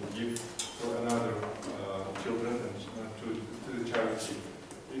have to give to another children and to the charity.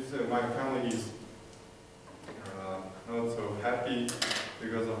 If my family is not so happy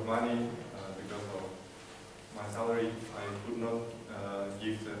because of money, because of my salary, I would not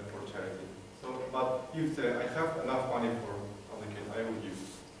give them for charity. So, but if I have enough money for obligate, I will give.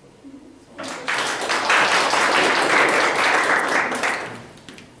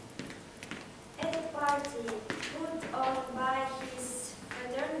 At a party put on by his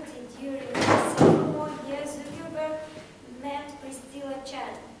fraternity during his sophomore year, Zuckerberg met Priscilla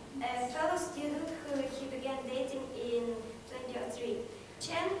Chan, a fellow student who he began dating in 2003.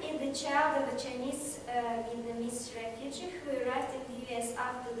 Chen is the child of a Chinese Vietnamese refugee who arrived in the US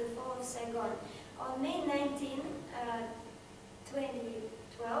after the fall of Saigon. On May 19,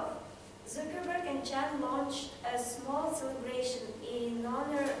 2012, Zuckerberg and Chan launched a small celebration in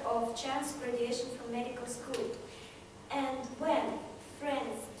honor of Chan's graduation from medical school. And when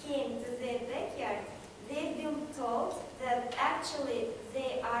friends came to their backyard, they've been told that actually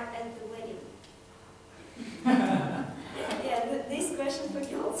they are at the wedding. Yeah, this question for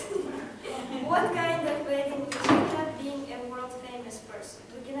girls. What kind of wedding would you have being a world famous person?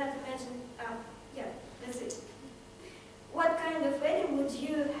 We cannot imagine, yeah, that's it. What kind of wedding would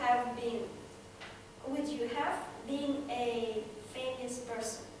you have been? Would you have being a famous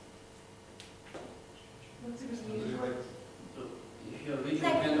person? If you're rich,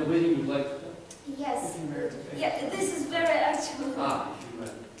 what kind of wedding you'd like to have? Yes. If you married a famous Yeah, this is very actual. if you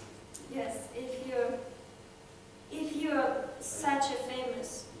married. Yes, if you're such a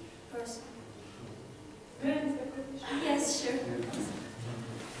famous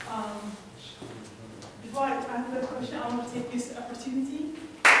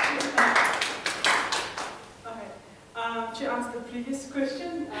previous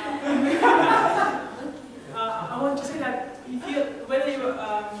question. I want to say that if you, whether you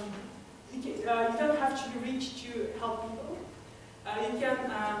don't have to be rich to help people. You can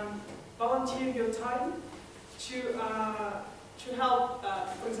volunteer your time to help,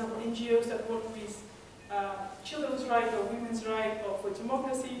 for example, NGOs that work with children's rights or women's rights or for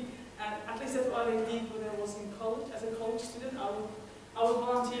democracy. And at least that's what I did when I was in college. As a college student, I would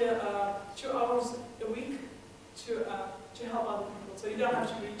volunteer 2 hours a week to help other people. So you don't have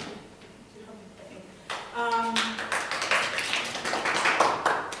to be rich to help people, I think.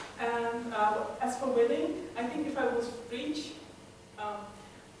 As for wedding, I think if I was rich,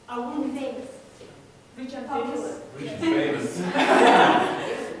 I wouldn't Famous. Rich and famous. Rich and famous. If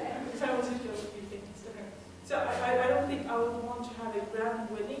I was rich, I would be famous. Okay. So I don't think I would want to have a grand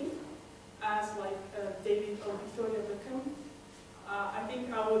wedding as like David or Victoria Beckham. I think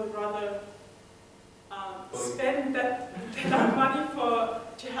I would rather spend that money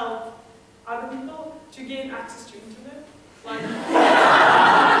to help other people to gain access to internet, like in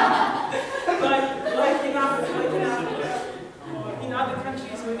Africa or in other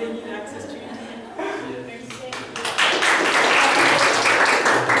countries where they need access to internet.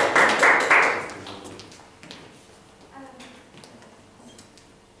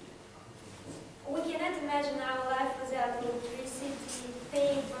 We cannot imagine our life without electricity,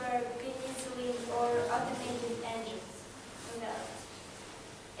 paper, penicillin, or automated engines. Without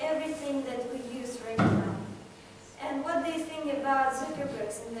everything that we use right now. And what do you think about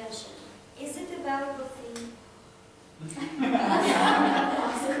Zuckerberg's invention? Is it a valuable thing?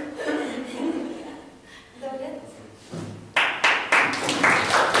 David?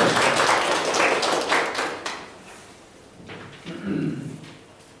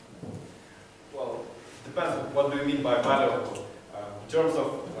 Well, depends on what do you mean by valuable. In terms of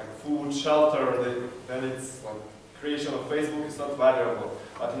like food, shelter, then it's like creation of Facebook is not valuable.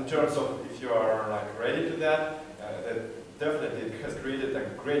 But in terms of if you are like ready to that, definitely it has created a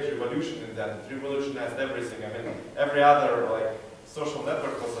great revolution in that. It revolutionized everything. I mean, every other like social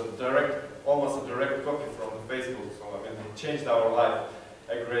network was almost a direct copy from Facebook. So I mean, it changed our life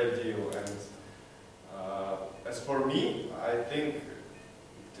a great deal. And as for me, I think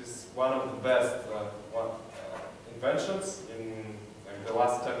it is one of the best inventions in like, the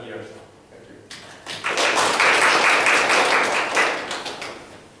last 10 years. Thank you.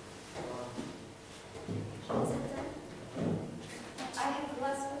 I have the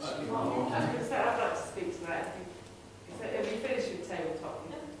last question. I was going to say, I'd like to speak to that. Have you finished your tabletop?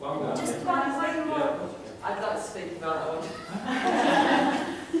 Just one more. I'd like to speak about that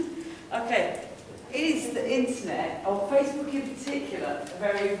one. Okay. Is the internet, or Facebook in particular, a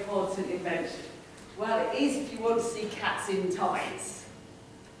very important invention? Well, it is if you want to see cats in tights.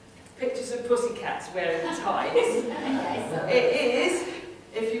 Pictures of pussycats wearing tights. It is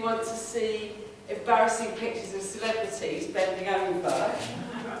if you want to see embarrassing pictures of celebrities bending over.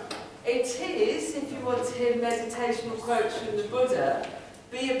 It is if you want to hear meditational quotes from the Buddha,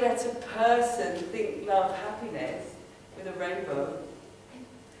 be a better person, think, love, happiness, with a rainbow.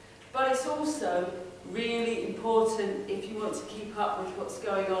 But it's also really important if you want to keep up with what's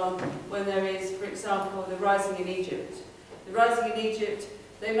going on when there is, for example, the Rising in Egypt. The Rising in Egypt,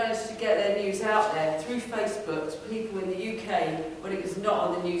 they managed to get their news out there through Facebook to people in the UK when it was not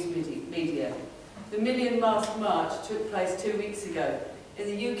on the news media. The Million Mask March took place 2 weeks ago. In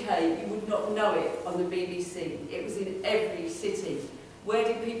the UK, you would not know it on the BBC. It was in every city. Where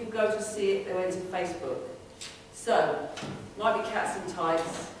did people go to see it? They went to Facebook. So, might be cats in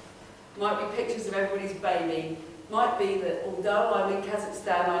tights, might be pictures of everybody's baby, might be that although I'm in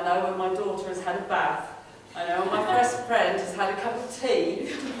Kazakhstan, I know when my daughter has had a bath, I know when my best friend has had a cup of tea,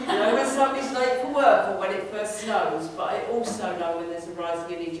 I know when somebody's late for work or when it first snows, but I also know when there's a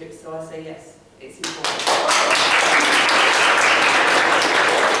rising in Egypt, so I say yes, it's important.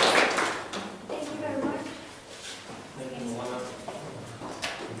 Thank you very much. Thank you, Moana.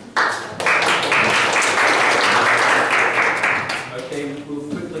 Okay, we'll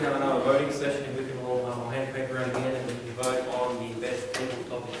quickly have another voting session if we can all hand paper around again and we can vote on the best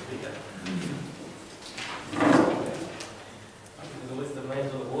topic speaker. There's a list of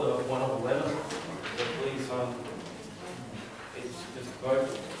names on the board of 1 of 11, so please just vote.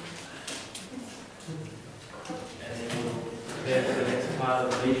 And then we'll prepare for the next part of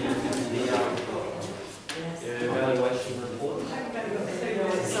the meeting, which is the evaluation report.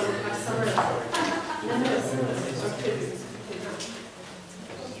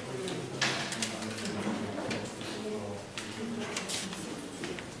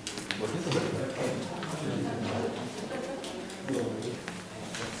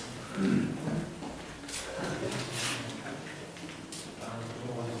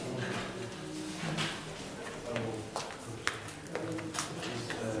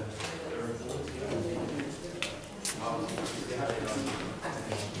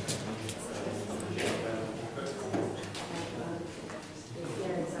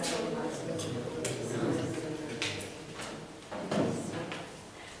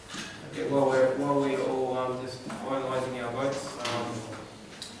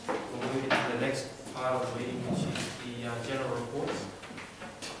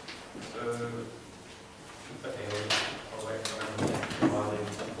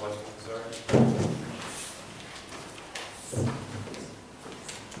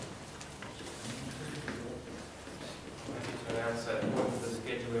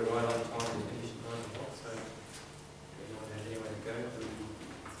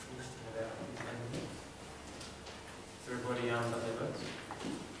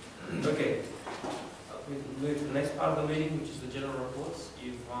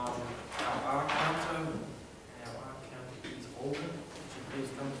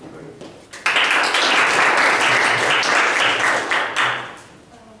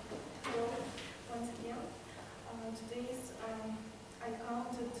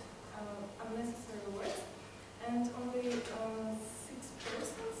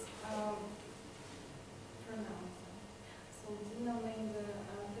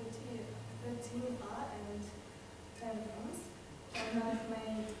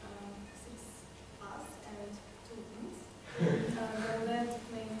 meant 6 us and 2 wings. The left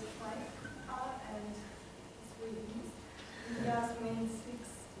meant 5 and 3 wings. The gas meant 6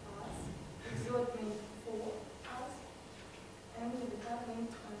 us. Exot meant 4 us. And the cat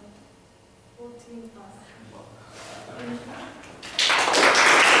meant 14 us.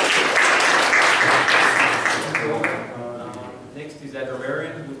 Next is our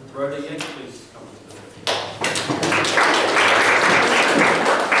grammarian with Rhoda again. Please come to the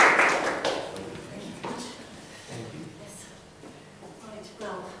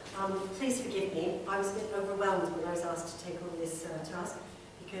Please forgive me, I was a bit overwhelmed when I was asked to take on this task,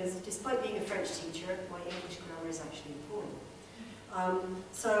 because despite being a French teacher, my English grammar is actually appalling.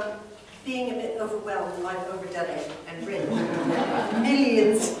 So, being a bit overwhelmed, I've overdone it and written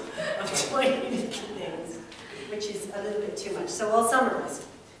millions of tiny little things, which is a little bit too much. So I'll summarize.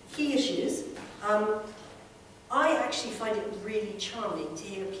 Key issues. I actually find it really charming to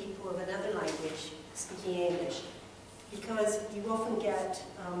hear people of another language speaking English, because you often get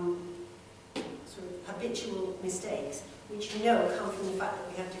sort of habitual mistakes, which you know come from the fact that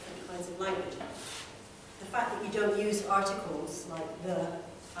we have different kinds of language. The fact that you don't use articles like the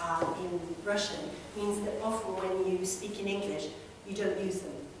in Russian means that often when you speak in English, you don't use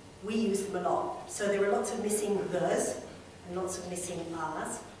them. We use them a lot. So there were lots of missing thes and lots of missing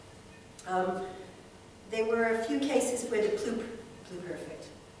as. There were a few cases where the pluperfect,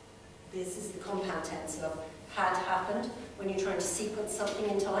 this is the compound tense of had happened, when you're trying to sequence something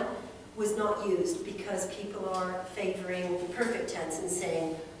in time, was not used because people are favouring the perfect tense and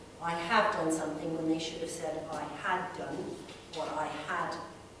saying, I have done something, when they should have said, I had done, or I had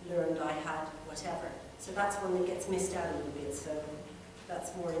learned, I had whatever. So that's one that gets missed out a little bit, so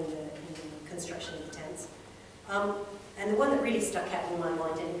that's more in the construction of the tense. And the one that really stuck out in my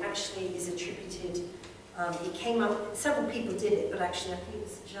mind, and it actually is attributed, it came up, several people did it, but actually I think it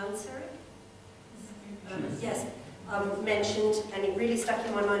was Jean Serre? Yes, mentioned, and it really stuck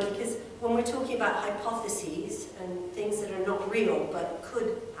in my mind because when we're talking about hypotheses and things that are not real but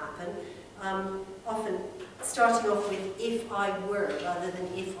could happen, often starting off with if I were rather than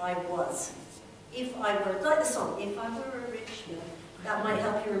if I was. If I were, like the song, if I were a rich man, that might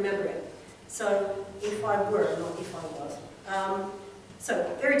help you remember it. So, if I were, not if I was.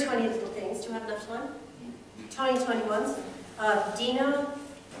 So, very tiny little things. Do you have enough time? Yeah. Tiny ones. Dina,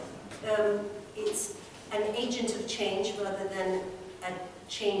 it's an agent of change rather than a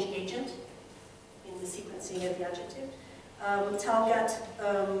change agent in the sequencing of the adjective. Talgat,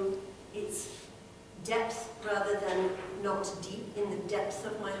 it's depth rather than not deep, in the depth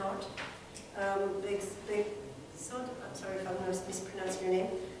of my heart. Sod, I'm sorry if I'm mispronouncing your name.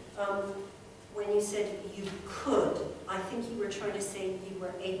 When you said you could, I think you were trying to say you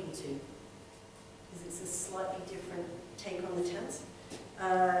were able to, because it's a slightly different take on the tense.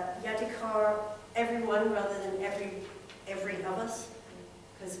 Yadikar, everyone rather than every of us,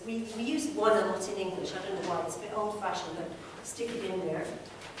 because we use one a lot in English. I don't know why, it's a bit old-fashioned, but stick it in there.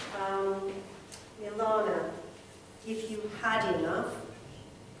 Milana, if you had enough,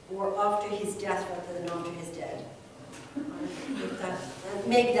 or after his death rather than after his dead.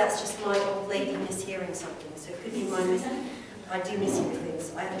 Maybe that's just my old lady mishearing something, so it could be my I do mishear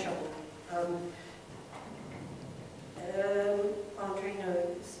things, I have trouble. Andre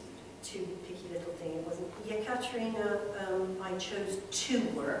knows, too picky little thing, it wasn't. Yekaterina, I chose to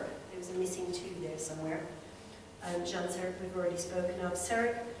work, there was a missing to there somewhere. And Jean Serre, we've already spoken of.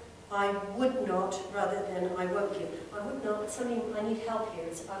 Serre, I would not, rather than I won't give. I would not, something, I need help here.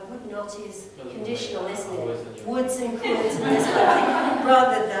 It's, I would not is conditional, isn't it? Woulds and coulds and this kind of thing,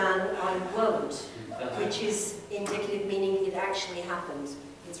 rather than I won't, which is indicative, meaning it actually happened.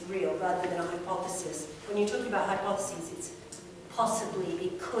 It's real, rather than a hypothesis. When you talk about hypotheses, it's possibly,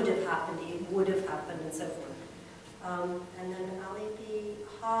 it could have happened, it would have happened, and so forth. And then alibi,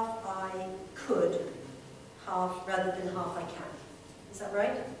 half I could, half rather than half I can. Is that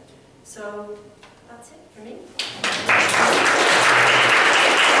right? So that's it for me.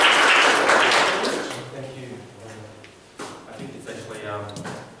 Thank you. I think it's actually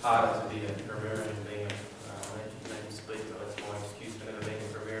harder to be a grammarian than being a native speaker. That's my excuse for never being a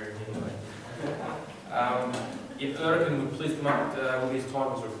grammarian anyway. If Erkin would please come up with his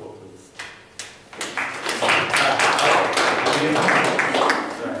times report, please.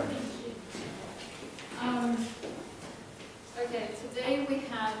 Sorry. Okay, today we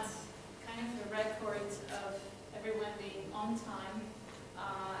had kind of a record of everyone being on time.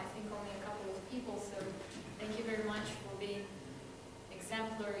 I think only a couple of people, so thank you very much for being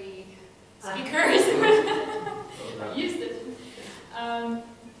exemplary speakers. Used it.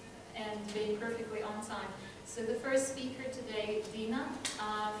 And being perfectly on time. So the first speaker today, Dina.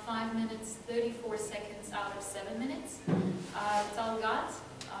 5 minutes 34 seconds out of 7 minutes. Talgat,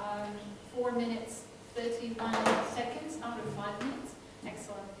 4 minutes 31 seconds out of 5 minutes.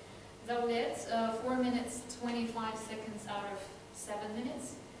 Excellent. Daulet, 4 minutes 25 seconds out of 7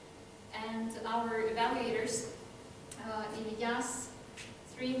 minutes. And our evaluators, Ilyas,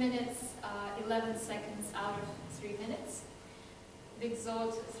 3 minutes 11 seconds out of 3 minutes.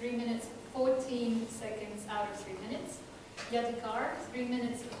 Bigzot, 3 minutes 14 seconds out of 3 minutes. Yadikar, 3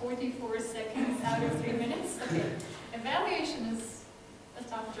 minutes 44 seconds out of 3 minutes. Okay, evaluation is a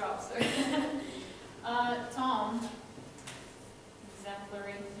tough job, so. Tom,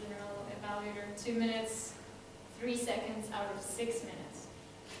 exemplary general evaluator, 2 minutes 3 seconds out of 6 minutes.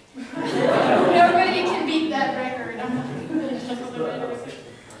 Nobody can beat that record. I'm not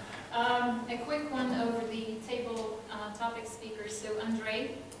a quick one over the table topic speakers. So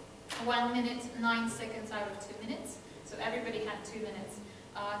Andre, 1 minute 9 seconds out of 2 minutes. So everybody had 2 minutes.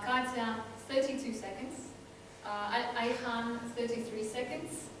 Katya, 32 seconds. Ayhan, 33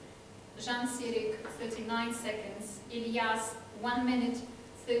 seconds. Jean Sirik, 39 seconds. Ilyas, 1 minute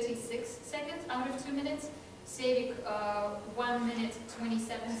 36 seconds out of 2 minutes. Sevik, 1 minute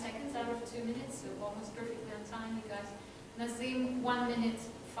 27 seconds out of 2 minutes, so almost perfectly on time, you guys. Nazim, 1 minute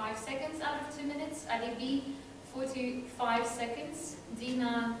 5 seconds out of 2 minutes. Ali B, 45 seconds.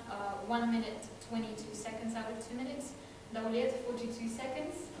 Dina, 1 minute 22 seconds out of 2 minutes. Daulet, 42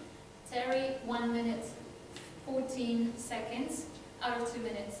 seconds. Terry, 1 minute 14 seconds out of 2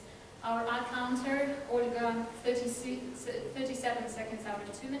 minutes. Our ad counter, Olga, 37 seconds out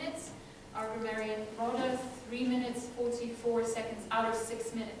of 2 minutes. Our grammarian, Rhoda, 3 minutes 44 seconds out of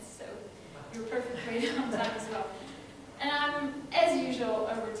 6 minutes. So you're perfectly on time as well. And as usual,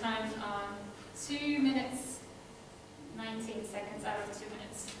 over time, 2 minutes 19 seconds out of 2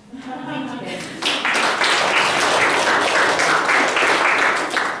 minutes. Thank you.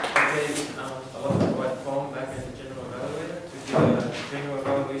 Okay, I'd like to invite Tom back as the general evaluator to give a general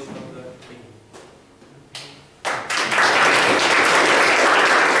evaluation of the meeting.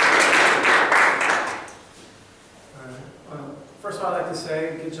 First of all, I'd like to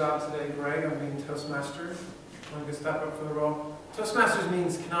say, good job today, Greg, on being Toastmaster. Want to step up for the role. Toastmasters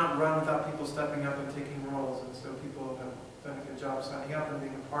means cannot run without people stepping up and taking roles, and so people have done a good job signing up and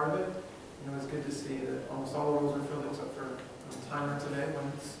being a part of it. And it was good to see that almost all the roles were filled except for timer today,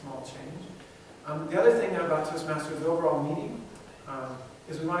 one small change. The other thing about Toastmasters, the overall meeting,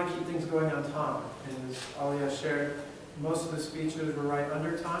 is we want to keep things going on time. And as Alia shared, most of the speeches were right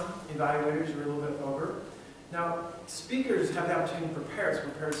under time. Evaluators were a little bit over. Now, speakers have the opportunity to prepare. It's a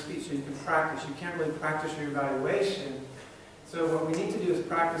prepared speech, so you can practice. You can't really practice your evaluation. So what we need to do as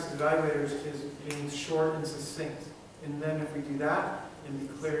practice as evaluators is being short and succinct. And then if we do that and be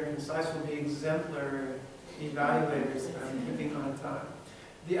clear and concise, we'll be exemplary evaluators keeping on time.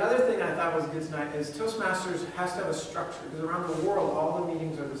 The other thing I thought was good tonight is Toastmasters has to have a structure, because around the world all the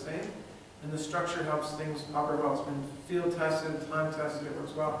meetings are the same, and the structure helps things operate well. It's been field tested, time tested, it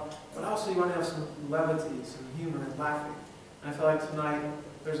works well. But also you want to have some levity, some humor and laughing. And I feel like tonight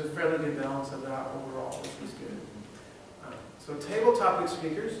there's a fairly good balance of that overall, which was good. So table topic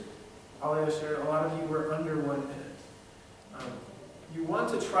speakers, Alia shared, a lot of you were under 1 minute. You want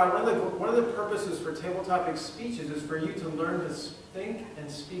to try, one of the purposes for table topic speeches is for you to learn to think and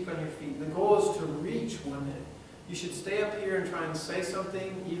speak on your feet. The goal is to reach 1 minute. You should stay up here and try and say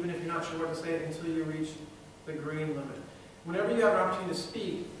something, even if you're not sure what to say, until you reach the green limit. Whenever you have an opportunity to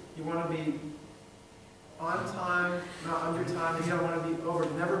speak, you want to be on time, not under time, and you don't want to be over,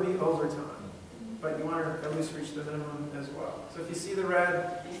 never be over time. But you want to at least reach the minimum as well. So if you see the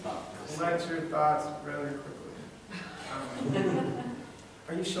red, collect your thoughts rather quickly.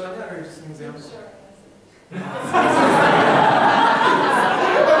 Are you showing that or just an example? Sure.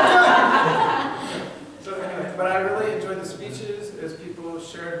 So anyway, but I really enjoyed the speeches as people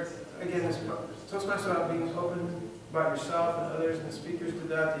shared, again, this Toastmasters about being open about yourself and others, and the speakers did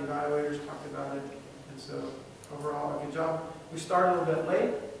that, the evaluators talked about it, and so overall, a good job. We started a little bit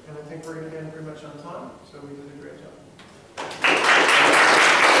late, and I think we're going to end pretty much on time, so we did a great job.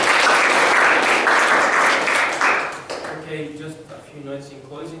 Okay, just a few notes in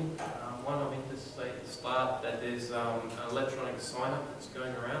closing. One, I mean to say at the start that there's an electronic sign-up that's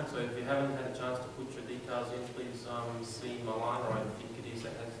going around, so if you haven't had a chance to put your details in, please see Milan, or I think it is,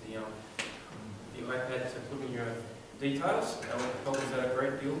 that has the iPad to put in your details. That will help us out a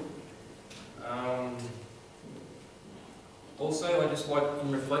great deal. Also, I just like,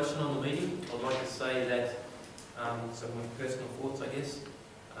 in reflection on the meeting, I'd like to say that, some of my personal thoughts, I guess.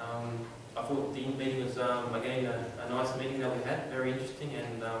 I thought the meeting was, again, a nice meeting that we had, very interesting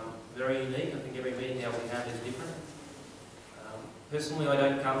and very unique. I think every meeting that we have is different. personally, I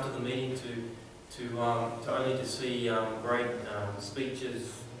don't come to the meeting to only to see great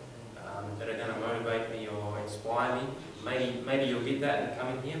speeches that are going to motivate me or inspire me. Maybe you'll get that and come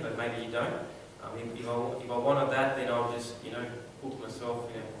in here, but maybe you don't. If I wanted that, then I'll just book myself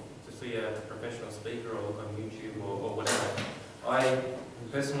to see a professional speaker or look on YouTube or whatever.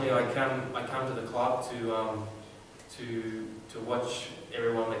 Personally, I come to the club to watch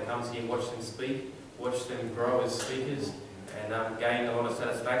everyone that comes here, watch them speak, watch them grow as speakers, and gain a lot of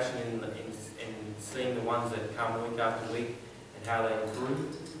satisfaction in seeing the ones that come week after week and how they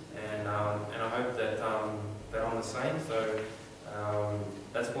improve. And I hope that that I'm the same. So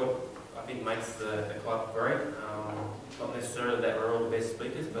that's what I think makes the club great. Not necessarily that we're all the best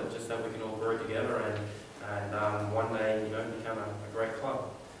speakers, but just that we can all grow together and one day become a great club.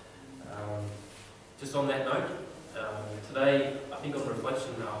 Just on that note, today I think on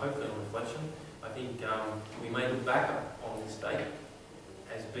reflection, hopefully on reflection, I think we may look back on this day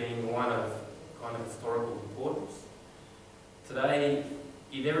as being one of kind of historical importance. Today,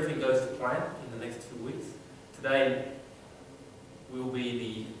 if everything goes to plan in the next 2 weeks, today will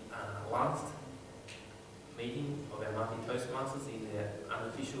be the last meeting of Almaty Toastmasters in their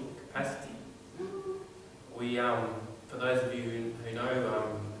unofficial capacity. We, for those of you who know,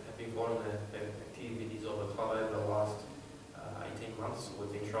 have been following the activities of the club over the last 18 months.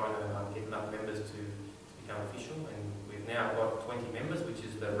 We've been trying to get enough members to become official, and we've now got 20 members, which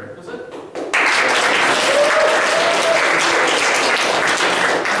is the requisite. So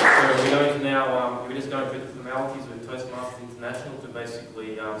we're going to now, we're just going through the formalities with Toastmasters International to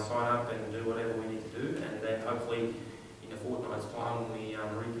basically sign up and do whatever we need to do, and then hopefully in a fortnight's time when we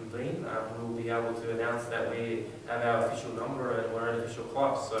reconvene, we'll be able to announce that we have our official number and we're an official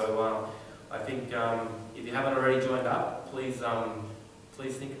club. So I think if you haven't already joined up, please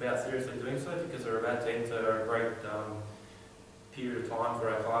think about seriously doing so, because we're about to enter a great period of time for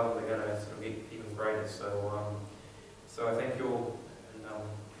our club, and we're going to sort of get even greater. So I thank you all, and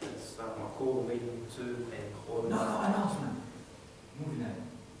I'll call the meeting to and close. No, announcement. Moving on.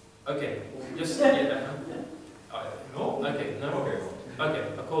 Okay, well, just no. Okay, no. Okay. Okay,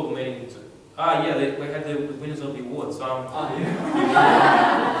 I call the meeting to. We had the winners of the awards.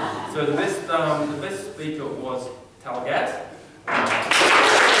 So the best speaker was Talgat. The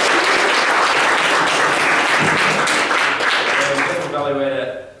best evaluator,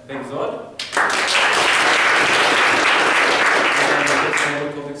 Begzod. And the best single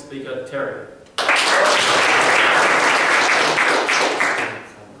topic speaker, Terry.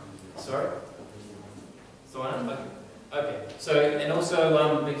 Sorry? Okay. So, and also,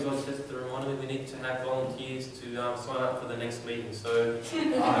 Begzod just to remind me, we need to have volunteers to sign up for the next meeting. So,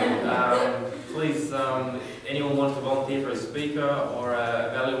 please, anyone want to volunteer for a speaker or an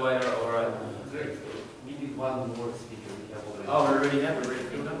evaluator or a... Maybe one more speaker. Oh, we already have.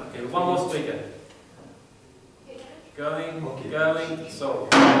 Okay, one more speaker. Going, so.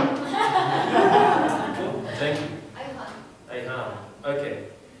 Thank you. Ayhan. Okay.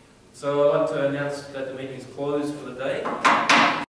 So I'd like to announce that the meeting is closed for the day.